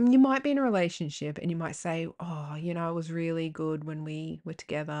 you might be in a relationship and you might say, oh, you know, it was really good when we were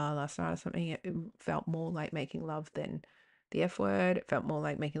together last night or something. It felt more like making love than the F word. It felt more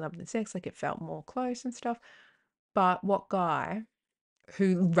like making love than sex. Like, it felt more close and stuff. But what guy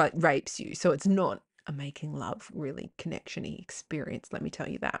who rapes you? So it's not a making love really connection-y experience, let me tell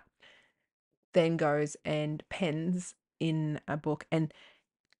you that. Then goes and pens in a book. And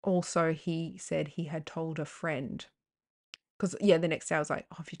also he said he had told a friend. Because, yeah, the next day I was like,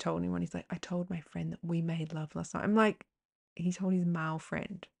 oh, have you told anyone? He's like, I told my friend that we made love last night. I'm like, he told his male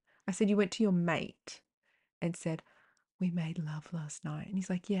friend. I said, you went to your mate and said, we made love last night. And he's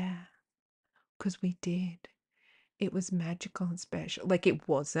like, yeah, because we did. It was magical and special. Like, it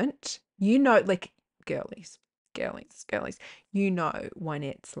wasn't. You know, like, girlies, girlies. You know when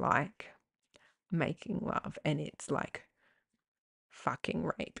it's like making love and it's like fucking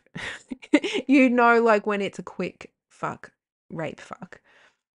rape. You know, like when it's a quick fuck, rape fuck,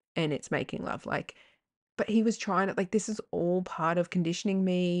 and it's making love. Like, but he was trying to, like, this is all part of conditioning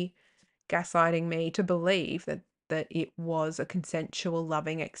me, gaslighting me to believe that it was a consensual,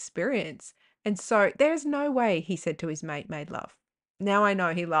 loving experience. And so there's no way he said to his mate, made love. Now I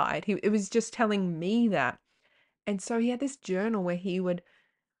know he lied. It was just telling me that. And so he had this journal where he would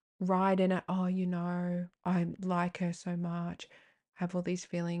write in it, oh, you know, I like her so much, have all these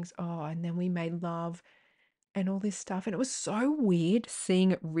feelings. Oh, and then we made love and all this stuff. And it was so weird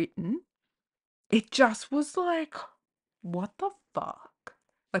seeing it written. It just was like, what the fuck?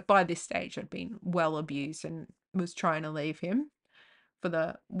 Like by this stage, I'd been well abused and was trying to leave him for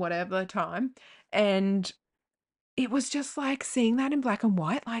the whatever time. And it was just like seeing that in black and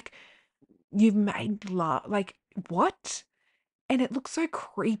white, like you've made love, like what? And it looked so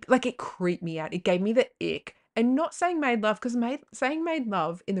creepy, like it creeped me out. It gave me the ick. And not saying made love, because saying made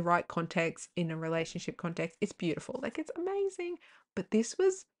love in the right context, in a relationship context, it's beautiful. Like it's amazing. But this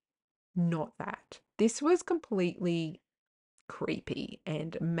was not that. This was completely creepy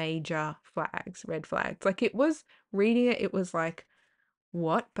and major flags, red flags. Like it was reading it, it was like,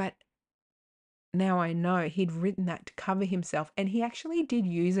 what? But now I know he'd written that to cover himself. And he actually did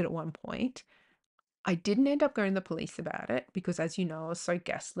use it at one point. I didn't end up going to the police about it because, as you know, I was so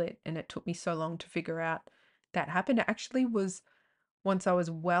gaslit and it took me so long to figure out that happened. It actually was once I was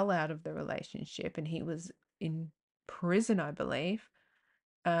well out of the relationship and he was in prison, I believe,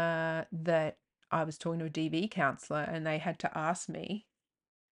 that I was talking to a DV counselor and they had to ask me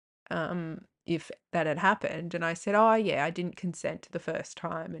if that had happened. And I said, oh, yeah, I didn't consent to the first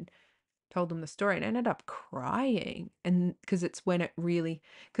time. And told them the story and ended up crying. And because it's when it really,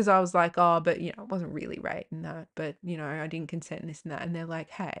 because I was like, oh, but you know, it wasn't really rape and that, but you know, I didn't consent and this and that. And they're like,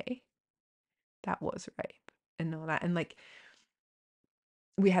 hey, that was rape and all that. And like,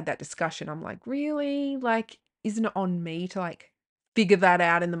 we had that discussion. I'm like, really? Like, isn't it on me to like figure that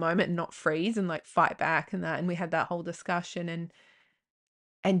out in the moment and not freeze and like fight back and that? And we had that whole discussion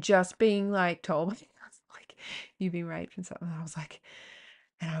and just being like told, like, you've been raped and stuff. And I was like,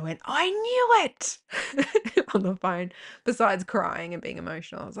 and I went, I knew it on the phone. Besides crying and being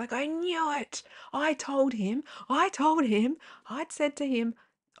emotional, I was like, I knew it. I told him, I'd said to him,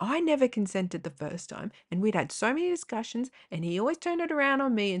 I never consented the first time. And we'd had so many discussions. And he always turned it around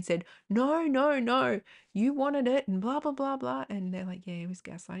on me and said, no, no, no, you wanted it and blah, blah, blah, blah. And they're like, yeah, he was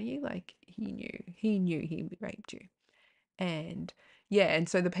gaslighting you. Like he knew he raped you. And yeah, and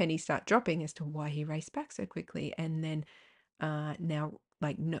so the pennies start dropping as to why he raced back so quickly. And then now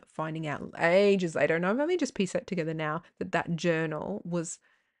like finding out ages later, and I've only just pieced that together now, that journal was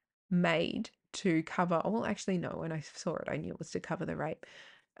made to cover, well actually no, when I saw it I knew it was to cover the rape.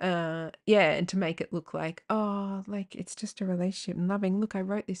 Yeah, and to make it look like, oh, like it's just a relationship and loving, look, I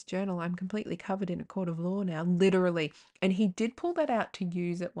wrote this journal, I'm completely covered in a court of law now, literally. And he did pull that out to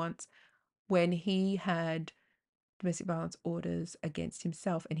use it once when he had domestic violence orders against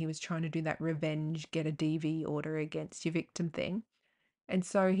himself and he was trying to do that revenge, get a DV order against your victim thing. And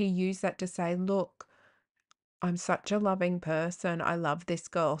so he used that to say, look, I'm such a loving person. I love this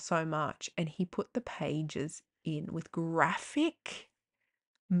girl so much. And he put the pages in with graphic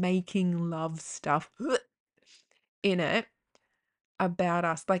making love stuff in it about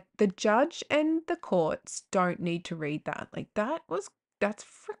us. Like the judge and the courts don't need to read that. Like that's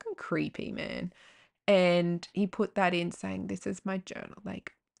freaking creepy, man. And he put that in saying, this is my journal,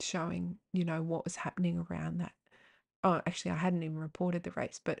 like showing, you know, what was happening around that. Oh, actually, I hadn't even reported the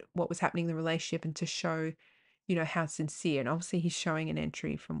rapes, but what was happening in the relationship and to show, you know, how sincere. And obviously he's showing an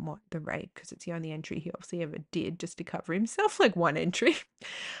entry from what the rape, because it's the only entry he obviously ever did just to cover himself, like one entry,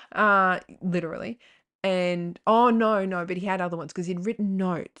 literally. And oh no, but he had other ones because he'd written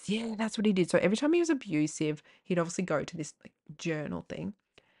notes. Yeah, that's what he did. So every time he was abusive, he'd obviously go to this like journal thing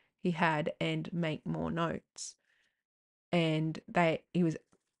he had and make more notes. And he was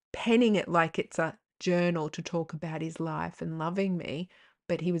penning it like it's a journal to talk about his life and loving me,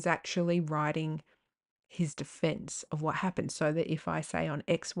 but he was actually writing his defense of what happened, so that if I say on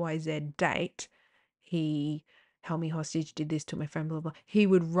XYZ date, he held me hostage, did this to my friend, blah, blah, he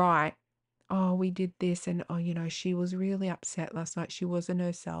would write, oh, we did this, and oh, you know, she was really upset last night. She wasn't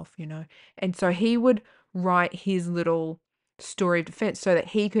herself, you know. And so he would write his little story of defense so that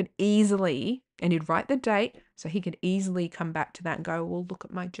he could easily, and he'd write the date so he could easily come back to that and go, well, look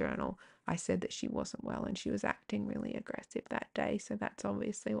at my journal. I said that she wasn't well and she was acting really aggressive that day. So that's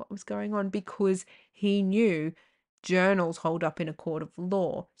obviously what was going on, because he knew journals hold up in a court of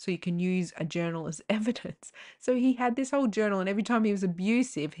law, so you can use a journal as evidence. So he had this whole journal, and every time he was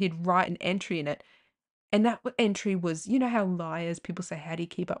abusive, he'd write an entry in it. And that entry was, you know how liars, people say, how do you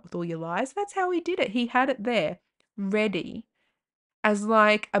keep up with all your lies? That's how he did it. He had it there ready as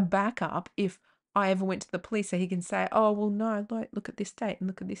like a backup if I ever went to the police, so he can say, oh, well, no, look at this date and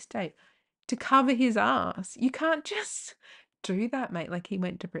look at this date, to cover his ass. You can't just do that, mate. Like, he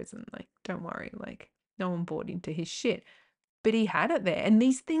went to prison. Like, don't worry. Like, no one bought into his shit. But he had it there. And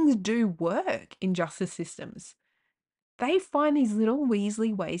these things do work in justice systems. They find these little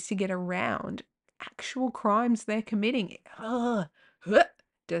Weasley ways to get around actual crimes they're committing. Ugh,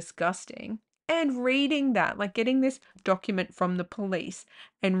 disgusting. And reading that, like getting this document from the police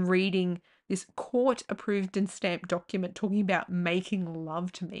and reading this court approved and stamped document talking about making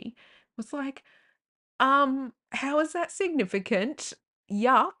love to me was like, how is that significant?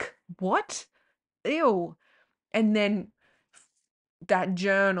 Yuck. What? Ew. And then that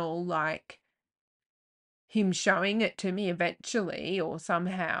journal, like him showing it to me eventually or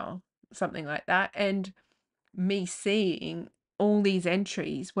somehow, something like that, and me seeing all these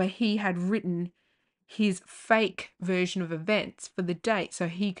entries where he had written his fake version of events for the date so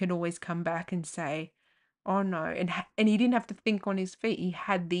he could always come back and say, oh no, and he didn't have to think on his feet. He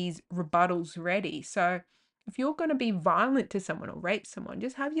had these rebuttals ready. So if you're going to be violent to someone or rape someone,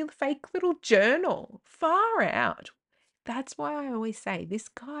 just have your fake little journal. Far out. That's why I always say this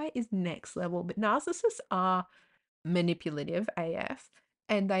guy is next level. But narcissists are manipulative AF,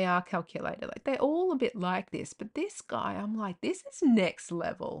 and they are calculated. Like, they're all a bit like this. But this guy, I'm like, this is next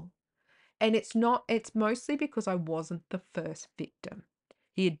level. And it's mostly because I wasn't the first victim.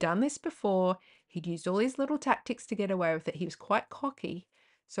 He had done this before. He'd used all his little tactics to get away with it. He was quite cocky.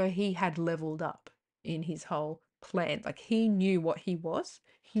 So he had leveled up in his whole plan. Like, he knew what he was.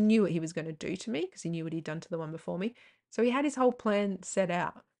 He knew what he was going to do to me because he knew what he'd done to the one before me. So he had his whole plan set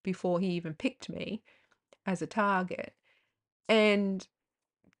out before he even picked me as a target. And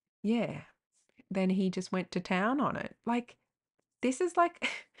yeah, then he just went to town on it. Like, this is like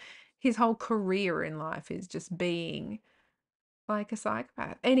his whole career in life is just being like a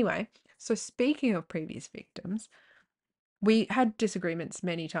psychopath. Anyway, so speaking of previous victims, we had disagreements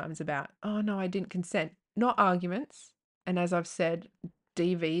many times about, oh no, I didn't consent. Not arguments. And as I've said,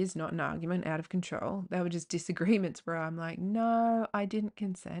 DV is not an argument, out of control. They were just disagreements where I'm like, no, I didn't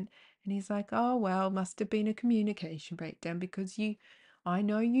consent. And he's like, oh, well, must have been a communication breakdown because I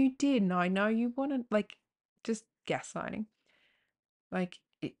know you did. And I know you wanted, like, just gaslighting. Like,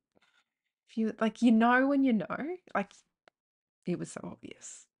 if you, like, you know, when you know, like, it was so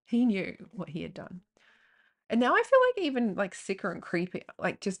obvious. He knew what he had done. And now I feel like even like sicker and creepy,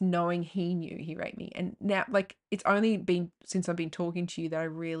 like just knowing he knew he raped me. And now, like, it's only been since I've been talking to you that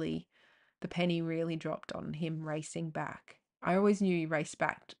the penny really dropped on him racing back. I always knew he raced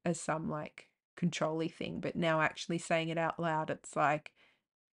back as some like control-y thing, but now actually saying it out loud, it's like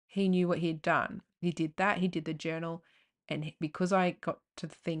he knew what he'd done. He did that, he did the journal, and because I got to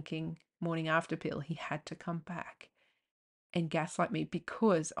thinking morning after pill, he had to come back and gaslight me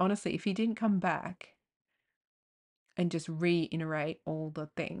because honestly, if he didn't come back and just reiterate all the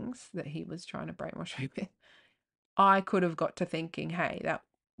things that he was trying to brainwash me with, I could have got to thinking, hey, that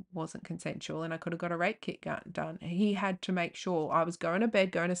wasn't consensual, and I could have got a rape kit done. He had to make sure I was going to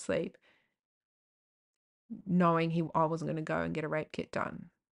bed, going to sleep, knowing I wasn't going to go and get a rape kit done,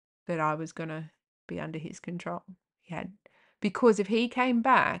 that I was going to be under his control. He had, because if he came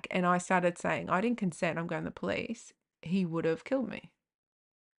back and I started saying, I didn't consent, I'm going to the police, he would have killed me.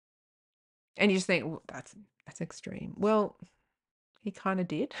 And you just think, well, that's extreme. Well, he kind of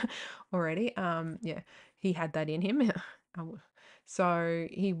did already. Yeah, he had that in him. So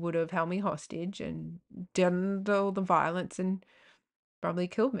he would have held me hostage and done all the violence and probably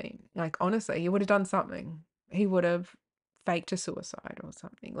killed me. Like, honestly, he would have done something. He would have faked a suicide or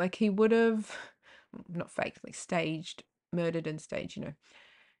something. Like, he would have, not faked, like staged, murdered and staged,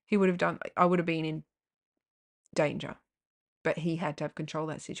 He would have done, like, I would have been in danger. But he had to have control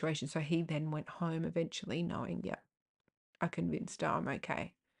of that situation. So he then went home eventually knowing, yeah, I convinced her I'm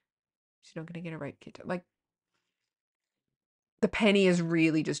okay. She's not going to get a rape kit. Like, the penny has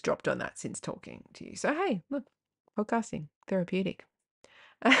really just dropped on that since talking to you. So, hey, look, podcasting, therapeutic.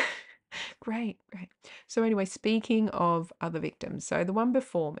 Great. So anyway, speaking of other victims, so the one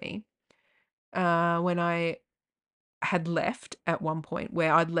before me, when I had left at one point,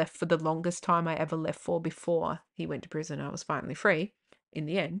 where I'd left for the longest time I ever left for before he went to prison, I was finally free in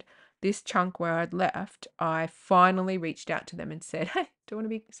the end. This chunk where I'd left, I finally reached out to them and said, hey, don't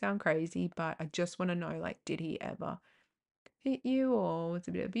want to sound crazy, but I just want to know, like, did he ever hit you, or was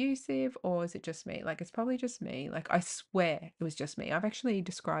it a bit abusive, or is it just me? Like, it's probably just me. Like, I swear it was just me. I've actually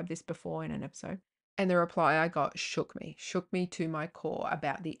described this before in an episode. And the reply I got shook me to my core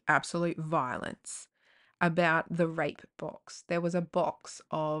about the absolute violence, about the rape box. There was a box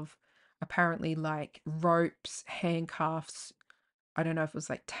of apparently like ropes, handcuffs, I don't know if it was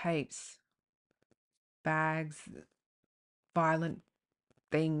like tapes, bags, violent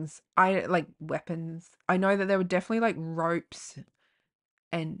things. I like weapons. I know that there were definitely like ropes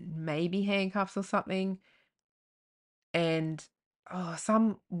and maybe handcuffs or something, and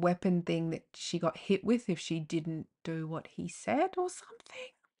some weapon thing that she got hit with if she didn't do what he said or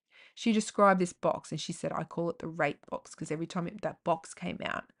something. She described this box and she said, I call it the rape box because every time that box came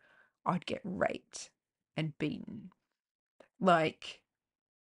out, I'd get raped and beaten. Like,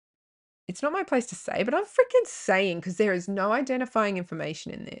 it's not my place to say, but I'm freaking saying because there is no identifying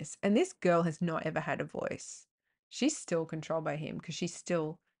information in this. And this girl has not ever had a voice. She's still controlled by him because she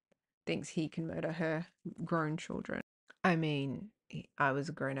still thinks he can murder her grown children. I mean, I was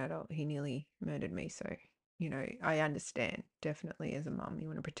a grown adult. He nearly murdered me. So, I understand. Definitely as a mum, you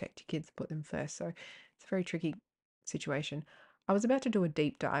want to protect your kids, put them first. So it's a very tricky situation. I was about to do a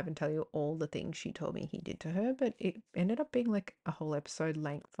deep dive and tell you all the things she told me he did to her, but it ended up being like a whole episode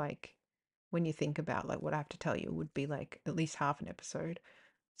length. Like, when you think about like what I have to tell you, it would be like at least half an episode.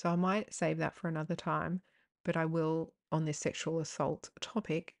 So I might save that for another time, but I will, on this sexual assault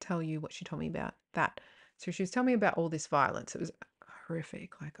topic, tell you what she told me about that. So she was telling me about all this violence. It was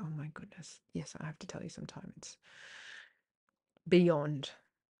horrific. Like, oh my goodness. Yes, I have to tell you sometime. It's beyond.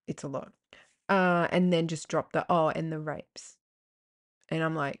 It's a lot. And then just dropped and the rapes. And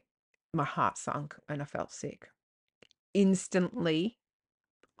I'm like, my heart sunk and I felt sick. Instantly,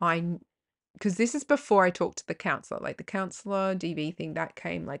 because this is before I talked to the counselor. Like the counselor DV thing that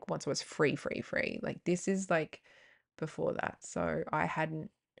came like once I was free. Like this is like before that. So I hadn't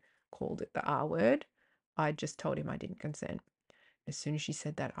called it the R word. I just told him I didn't consent. As soon as she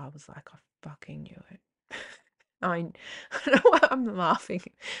said that, I was like, I fucking knew it. I don't know why I'm laughing.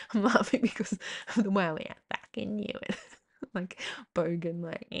 I'm laughing because of the way I fucking knew it. Like Bogan,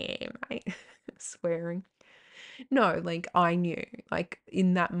 like, yeah, mate, swearing. No, like I knew. Like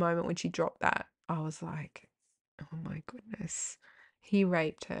in that moment when she dropped that, I was like, oh my goodness. He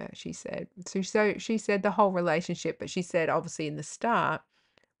raped her, she said. So she said the whole relationship, but she said obviously in the start,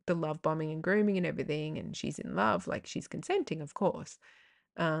 the love bombing and grooming and everything, and she's in love, like she's consenting, of course,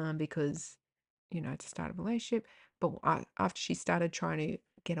 because it's the start of a relationship. But after she started trying to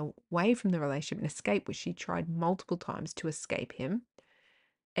get away from the relationship and escape, which she tried multiple times to escape him,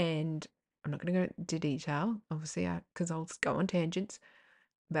 and I'm not going to go into detail, obviously, because I'll go on tangents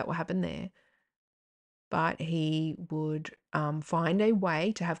about what happened there. But he would find a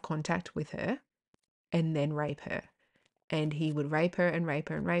way to have contact with her and then rape her. And he would rape her and rape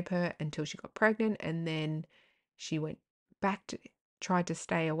her and rape her until she got pregnant. And then she went back to tried to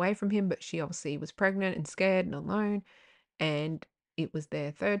stay away from him, but she obviously was pregnant and scared and alone. And it was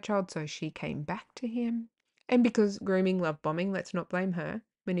their third child, so she came back to him. And because grooming, love bombing, let's not blame her.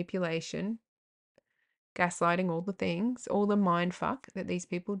 Manipulation, gaslighting, all the things, all the mind fuck that these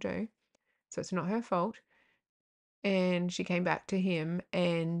people do. So it's not her fault. And she came back to him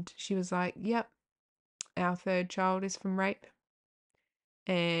and she was like, yep, our third child is from rape.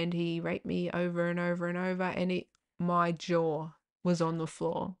 And he raped me over and over and over. And my jaw was on the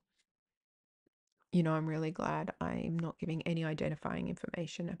floor. I'm really glad I'm not giving any identifying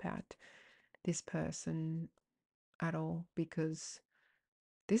information about this person at all because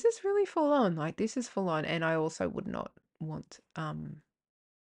this is really full on. Like, this is full on. And I also would not want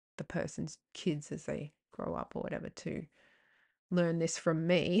the person's kids as they grow up or whatever to learn this from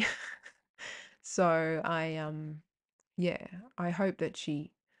me. So yeah, I hope that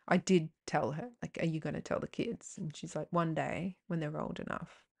I did tell her, like, are you going to tell the kids? And she's like, one day when they're old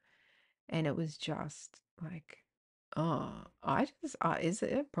enough. And it was just like, oh, is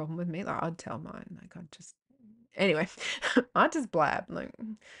it a problem with me? Like, I'd tell mine. Like, anyway, I'd just blab, like,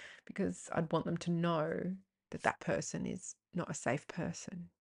 because I'd want them to know that that person is not a safe person.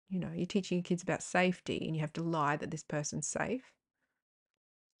 You're teaching your kids about safety and you have to lie that this person's safe.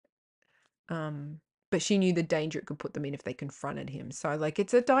 But she knew the danger it could put them in if they confronted him. So, like,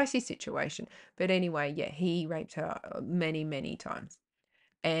 it's a dicey situation. But anyway, yeah, he raped her many, many times.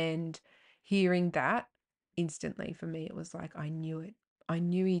 And hearing that instantly for me, it was like, I knew it. I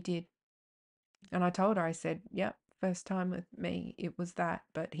knew he did. And I told her, I said, yep, first time with me, it was that.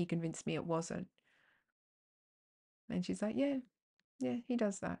 But he convinced me it wasn't. And she's like, yeah, he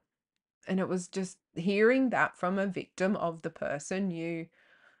does that. And it was just hearing that from a victim of the person you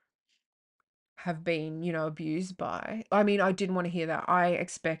have been, abused by. I mean, I didn't want to hear that. I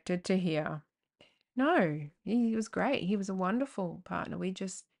expected to hear, no, he was great. He was a wonderful partner. We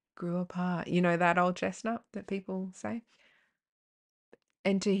just grew apart. You know, that old chestnut that people say?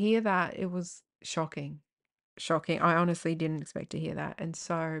 And to hear that, it was shocking. Shocking. I honestly didn't expect to hear that. And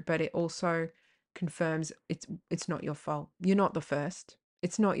so, but it also confirms it's not your fault. You're not the first.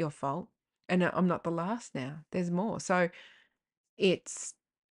 It's not your fault. And I'm not the last now. There's more. So it's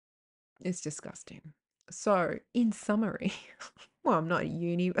it's disgusting. So, in summary, well, I'm not at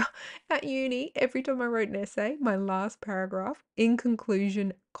uni. At uni, every time I wrote an essay, my last paragraph, in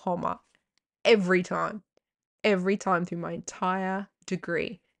conclusion, comma, every time, every time through my entire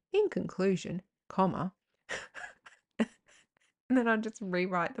degree, in conclusion, comma, and then I just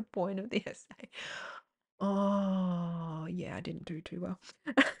rewrite the point of the essay. Oh, yeah, I didn't do too well.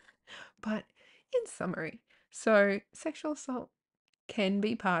 But in summary, so sexual assault can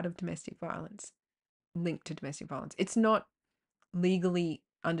be part of domestic violence, linked to domestic violence. It's not legally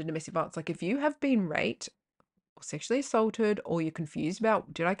under domestic violence. Like if you have been raped or sexually assaulted, or you're confused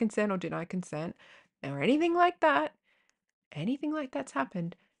about did I consent or did I consent, or anything like that's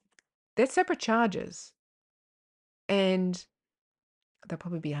happened, they're separate charges. And they'll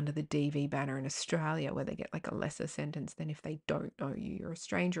probably be under the DV banner in Australia, where they get like a lesser sentence than if they don't know you, you're a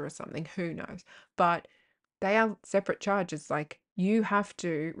stranger or something, who knows. But they are separate charges. Like you have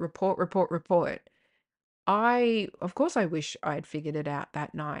to report. Of course, I wish I had figured it out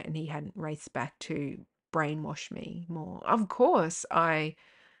that night and he hadn't raced back to brainwash me more. Of course, I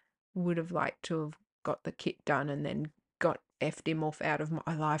would have liked to have got the kit done and then got effed him off out of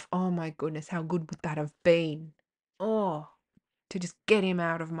my life. Oh my goodness, how good would that have been? Oh, to just get him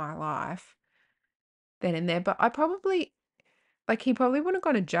out of my life then and there. But I probably, like, he probably wouldn't have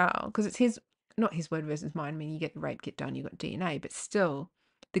gone to jail because it's not his word versus mine. I mean, you get the rape kit done, you got DNA, but still,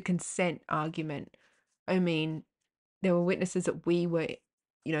 the consent argument. I mean, there were witnesses that we were,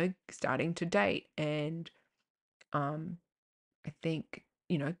 starting to date and I think,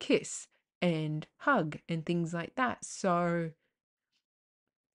 kiss and hug and things like that. So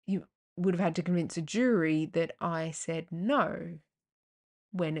you would have had to convince a jury that I said no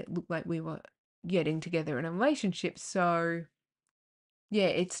when it looked like we were getting together in a relationship. So yeah,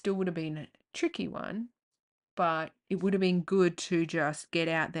 it still would have been a tricky one, but it would have been good to just get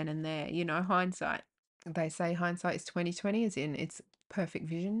out then and there, hindsight. They say hindsight is 2020, as in it's perfect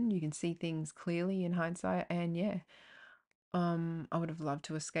vision. You can see things clearly in hindsight. And yeah, I would have loved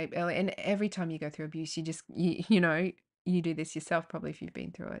to escape early. And every time you go through abuse, you do this yourself, probably if you've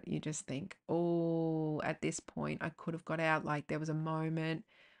been through it. You just think, oh, at this point, I could have got out. Like there was a moment,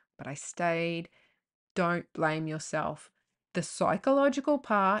 but I stayed. Don't blame yourself. The psychological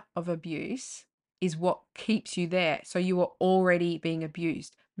part of abuse is what keeps you there. So you are already being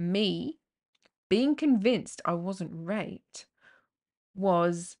abused. Me being convinced I wasn't raped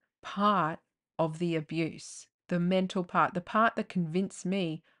was part of the abuse. The mental part, the part that convinced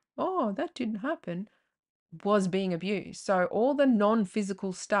me, oh, that didn't happen, was being abused. So all the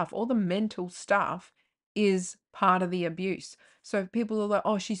non-physical stuff, all the mental stuff is part of the abuse. So people are like,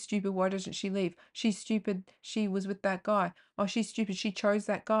 oh, she's stupid. Why doesn't she leave? She's stupid. She was with that guy. Oh, she's stupid. She chose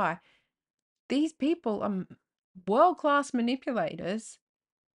that guy. These people are world-class manipulators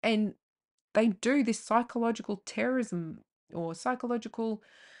and they do this psychological terrorism or psychological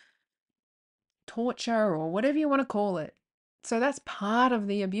torture or whatever you want to call it. So that's part of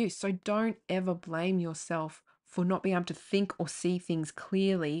the abuse. So don't ever blame yourself for not being able to think or see things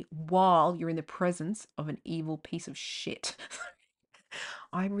clearly while you're in the presence of an evil piece of shit.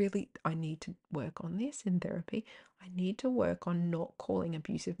 I need to work on this in therapy. I need to work on not calling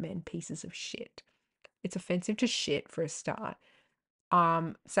abusive men pieces of shit. It's offensive to shit for a start.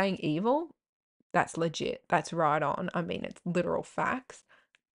 Saying evil, that's legit. That's right on. I mean, it's literal facts,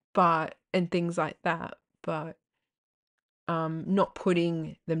 and things like that. But not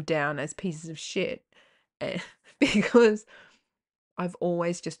putting them down as pieces of shit because I've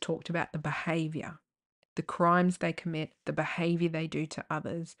always just talked about the behavior, the crimes they commit, the behavior they do to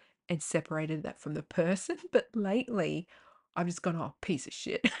others, and separated that from the person. But lately, I've just gone, oh, piece of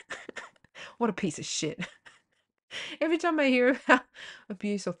shit. What a piece of shit. Every time I hear about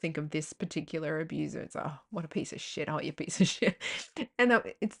abuse or think of this particular abuser, it's, oh, what a piece of shit. Oh, you piece of shit. And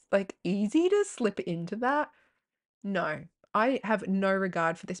it's like easy to slip into that. No, I have no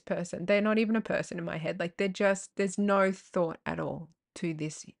regard for this person. They're not even a person in my head. Like there's no thought at all to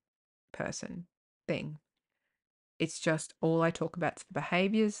this person thing. It's just all I talk about is the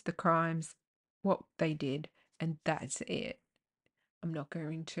behaviors, the crimes, what they did, and that's it. I'm not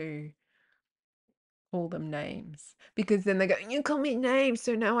going to call them names, because then they go, you call me names,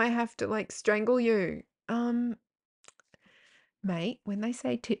 so now I have to like strangle you. Mate, when they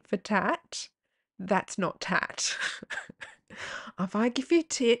say tit for tat, that's not tat. If I give you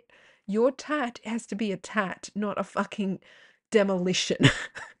tit, your tat has to be a tat, not a fucking demolition.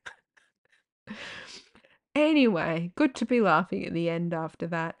 Anyway, good to be laughing at the end after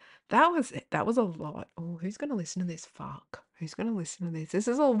that. That was a lot. Oh, who's gonna listen to this? Fuck. Who's gonna listen to this? This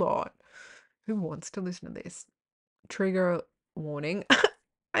is a lot. Who wants to listen to this? Trigger warning.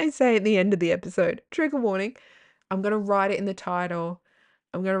 I say at the end of the episode, trigger warning. I'm gonna write it in the title.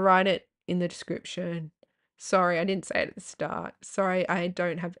 I'm gonna write it in the description. Sorry, I didn't say it at the start. Sorry, I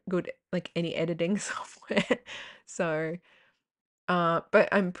don't have good like any editing software. So, but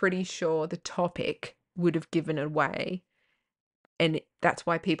I'm pretty sure the topic would have given away. And that's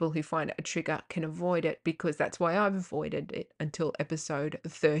why people who find it a trigger can avoid it, because that's why I've avoided it until episode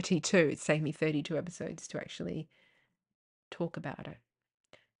 32. It's taken me 32 episodes to actually talk about it.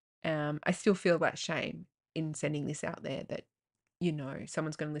 I still feel that shame in sending this out there that,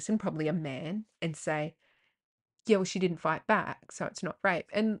 someone's going to listen, probably a man, and say, yeah, well, she didn't fight back, so it's not rape.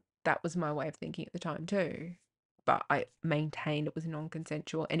 And that was my way of thinking at the time too. But I maintained it was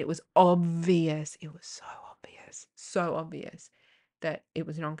non-consensual, and it was obvious. It was so obvious that it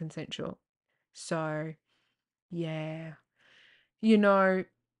was non-consensual. So, yeah, he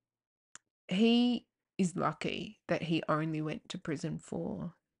is lucky that he only went to prison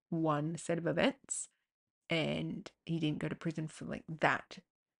for one set of events, and he didn't go to prison for like that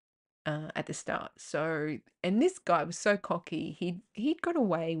at the start. So, and this guy was so cocky. He'd got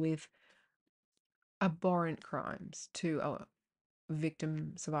away with abhorrent crimes to a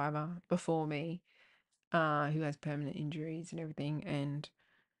victim survivor before me, who has permanent injuries and everything. And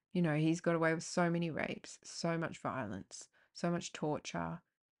he's got away with so many rapes, so much violence, so much torture,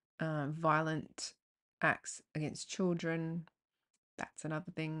 violent acts against children. That's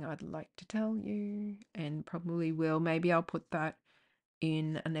another thing I'd like to tell you, and probably will. Maybe I'll put that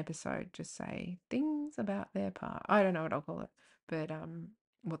in an episode, just say things about their part. I don't know what I'll call it, but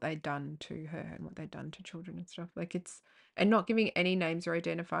what they'd done to her and what they'd done to children and stuff. Like and not giving any names or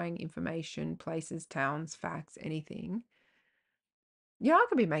identifying information, places, towns, facts, anything. Yeah, I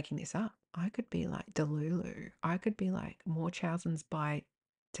could be making this up. I could be like Delulu. I could be like Munchausen's by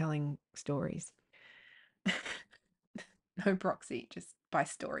telling stories. No proxy, just by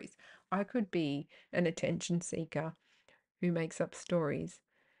stories. I could be an attention seeker who makes up stories,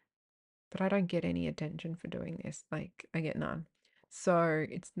 but I don't get any attention for doing this. Like, I get none. So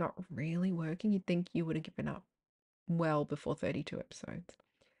it's not really working. You'd think you would have given up well before 32 episodes.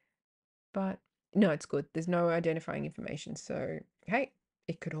 But no, it's good. There's no identifying information. So, hey,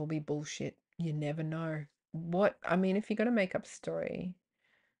 it could all be bullshit. You never know. If you're going to make up a story,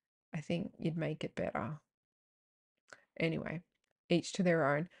 I think you'd make it better. Anyway, each to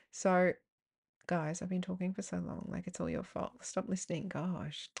their own. So, guys, I've been talking for so long. Like, it's all your fault. Stop listening.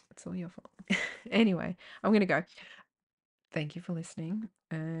 Gosh, it's all your fault. Anyway, I'm going to go. Thank you for listening.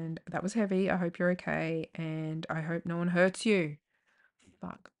 And that was heavy. I hope you're okay. And I hope no one hurts you.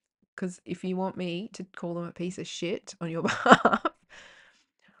 Fuck. Because if you want me to call them a piece of shit on your behalf,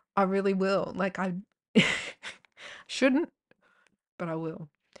 I really will. Like, I shouldn't, but I will.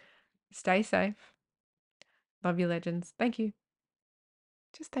 Stay safe. Love you, legends. Thank you.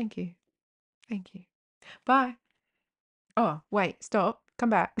 Just thank you. Thank you. Bye. Oh, wait, stop. Come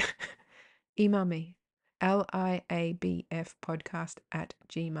back. Email me.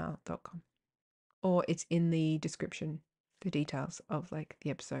 liabfpodcast@gmail.com. Or it's in the description, the details of like the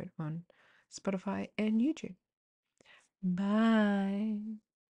episode on Spotify and YouTube. Bye.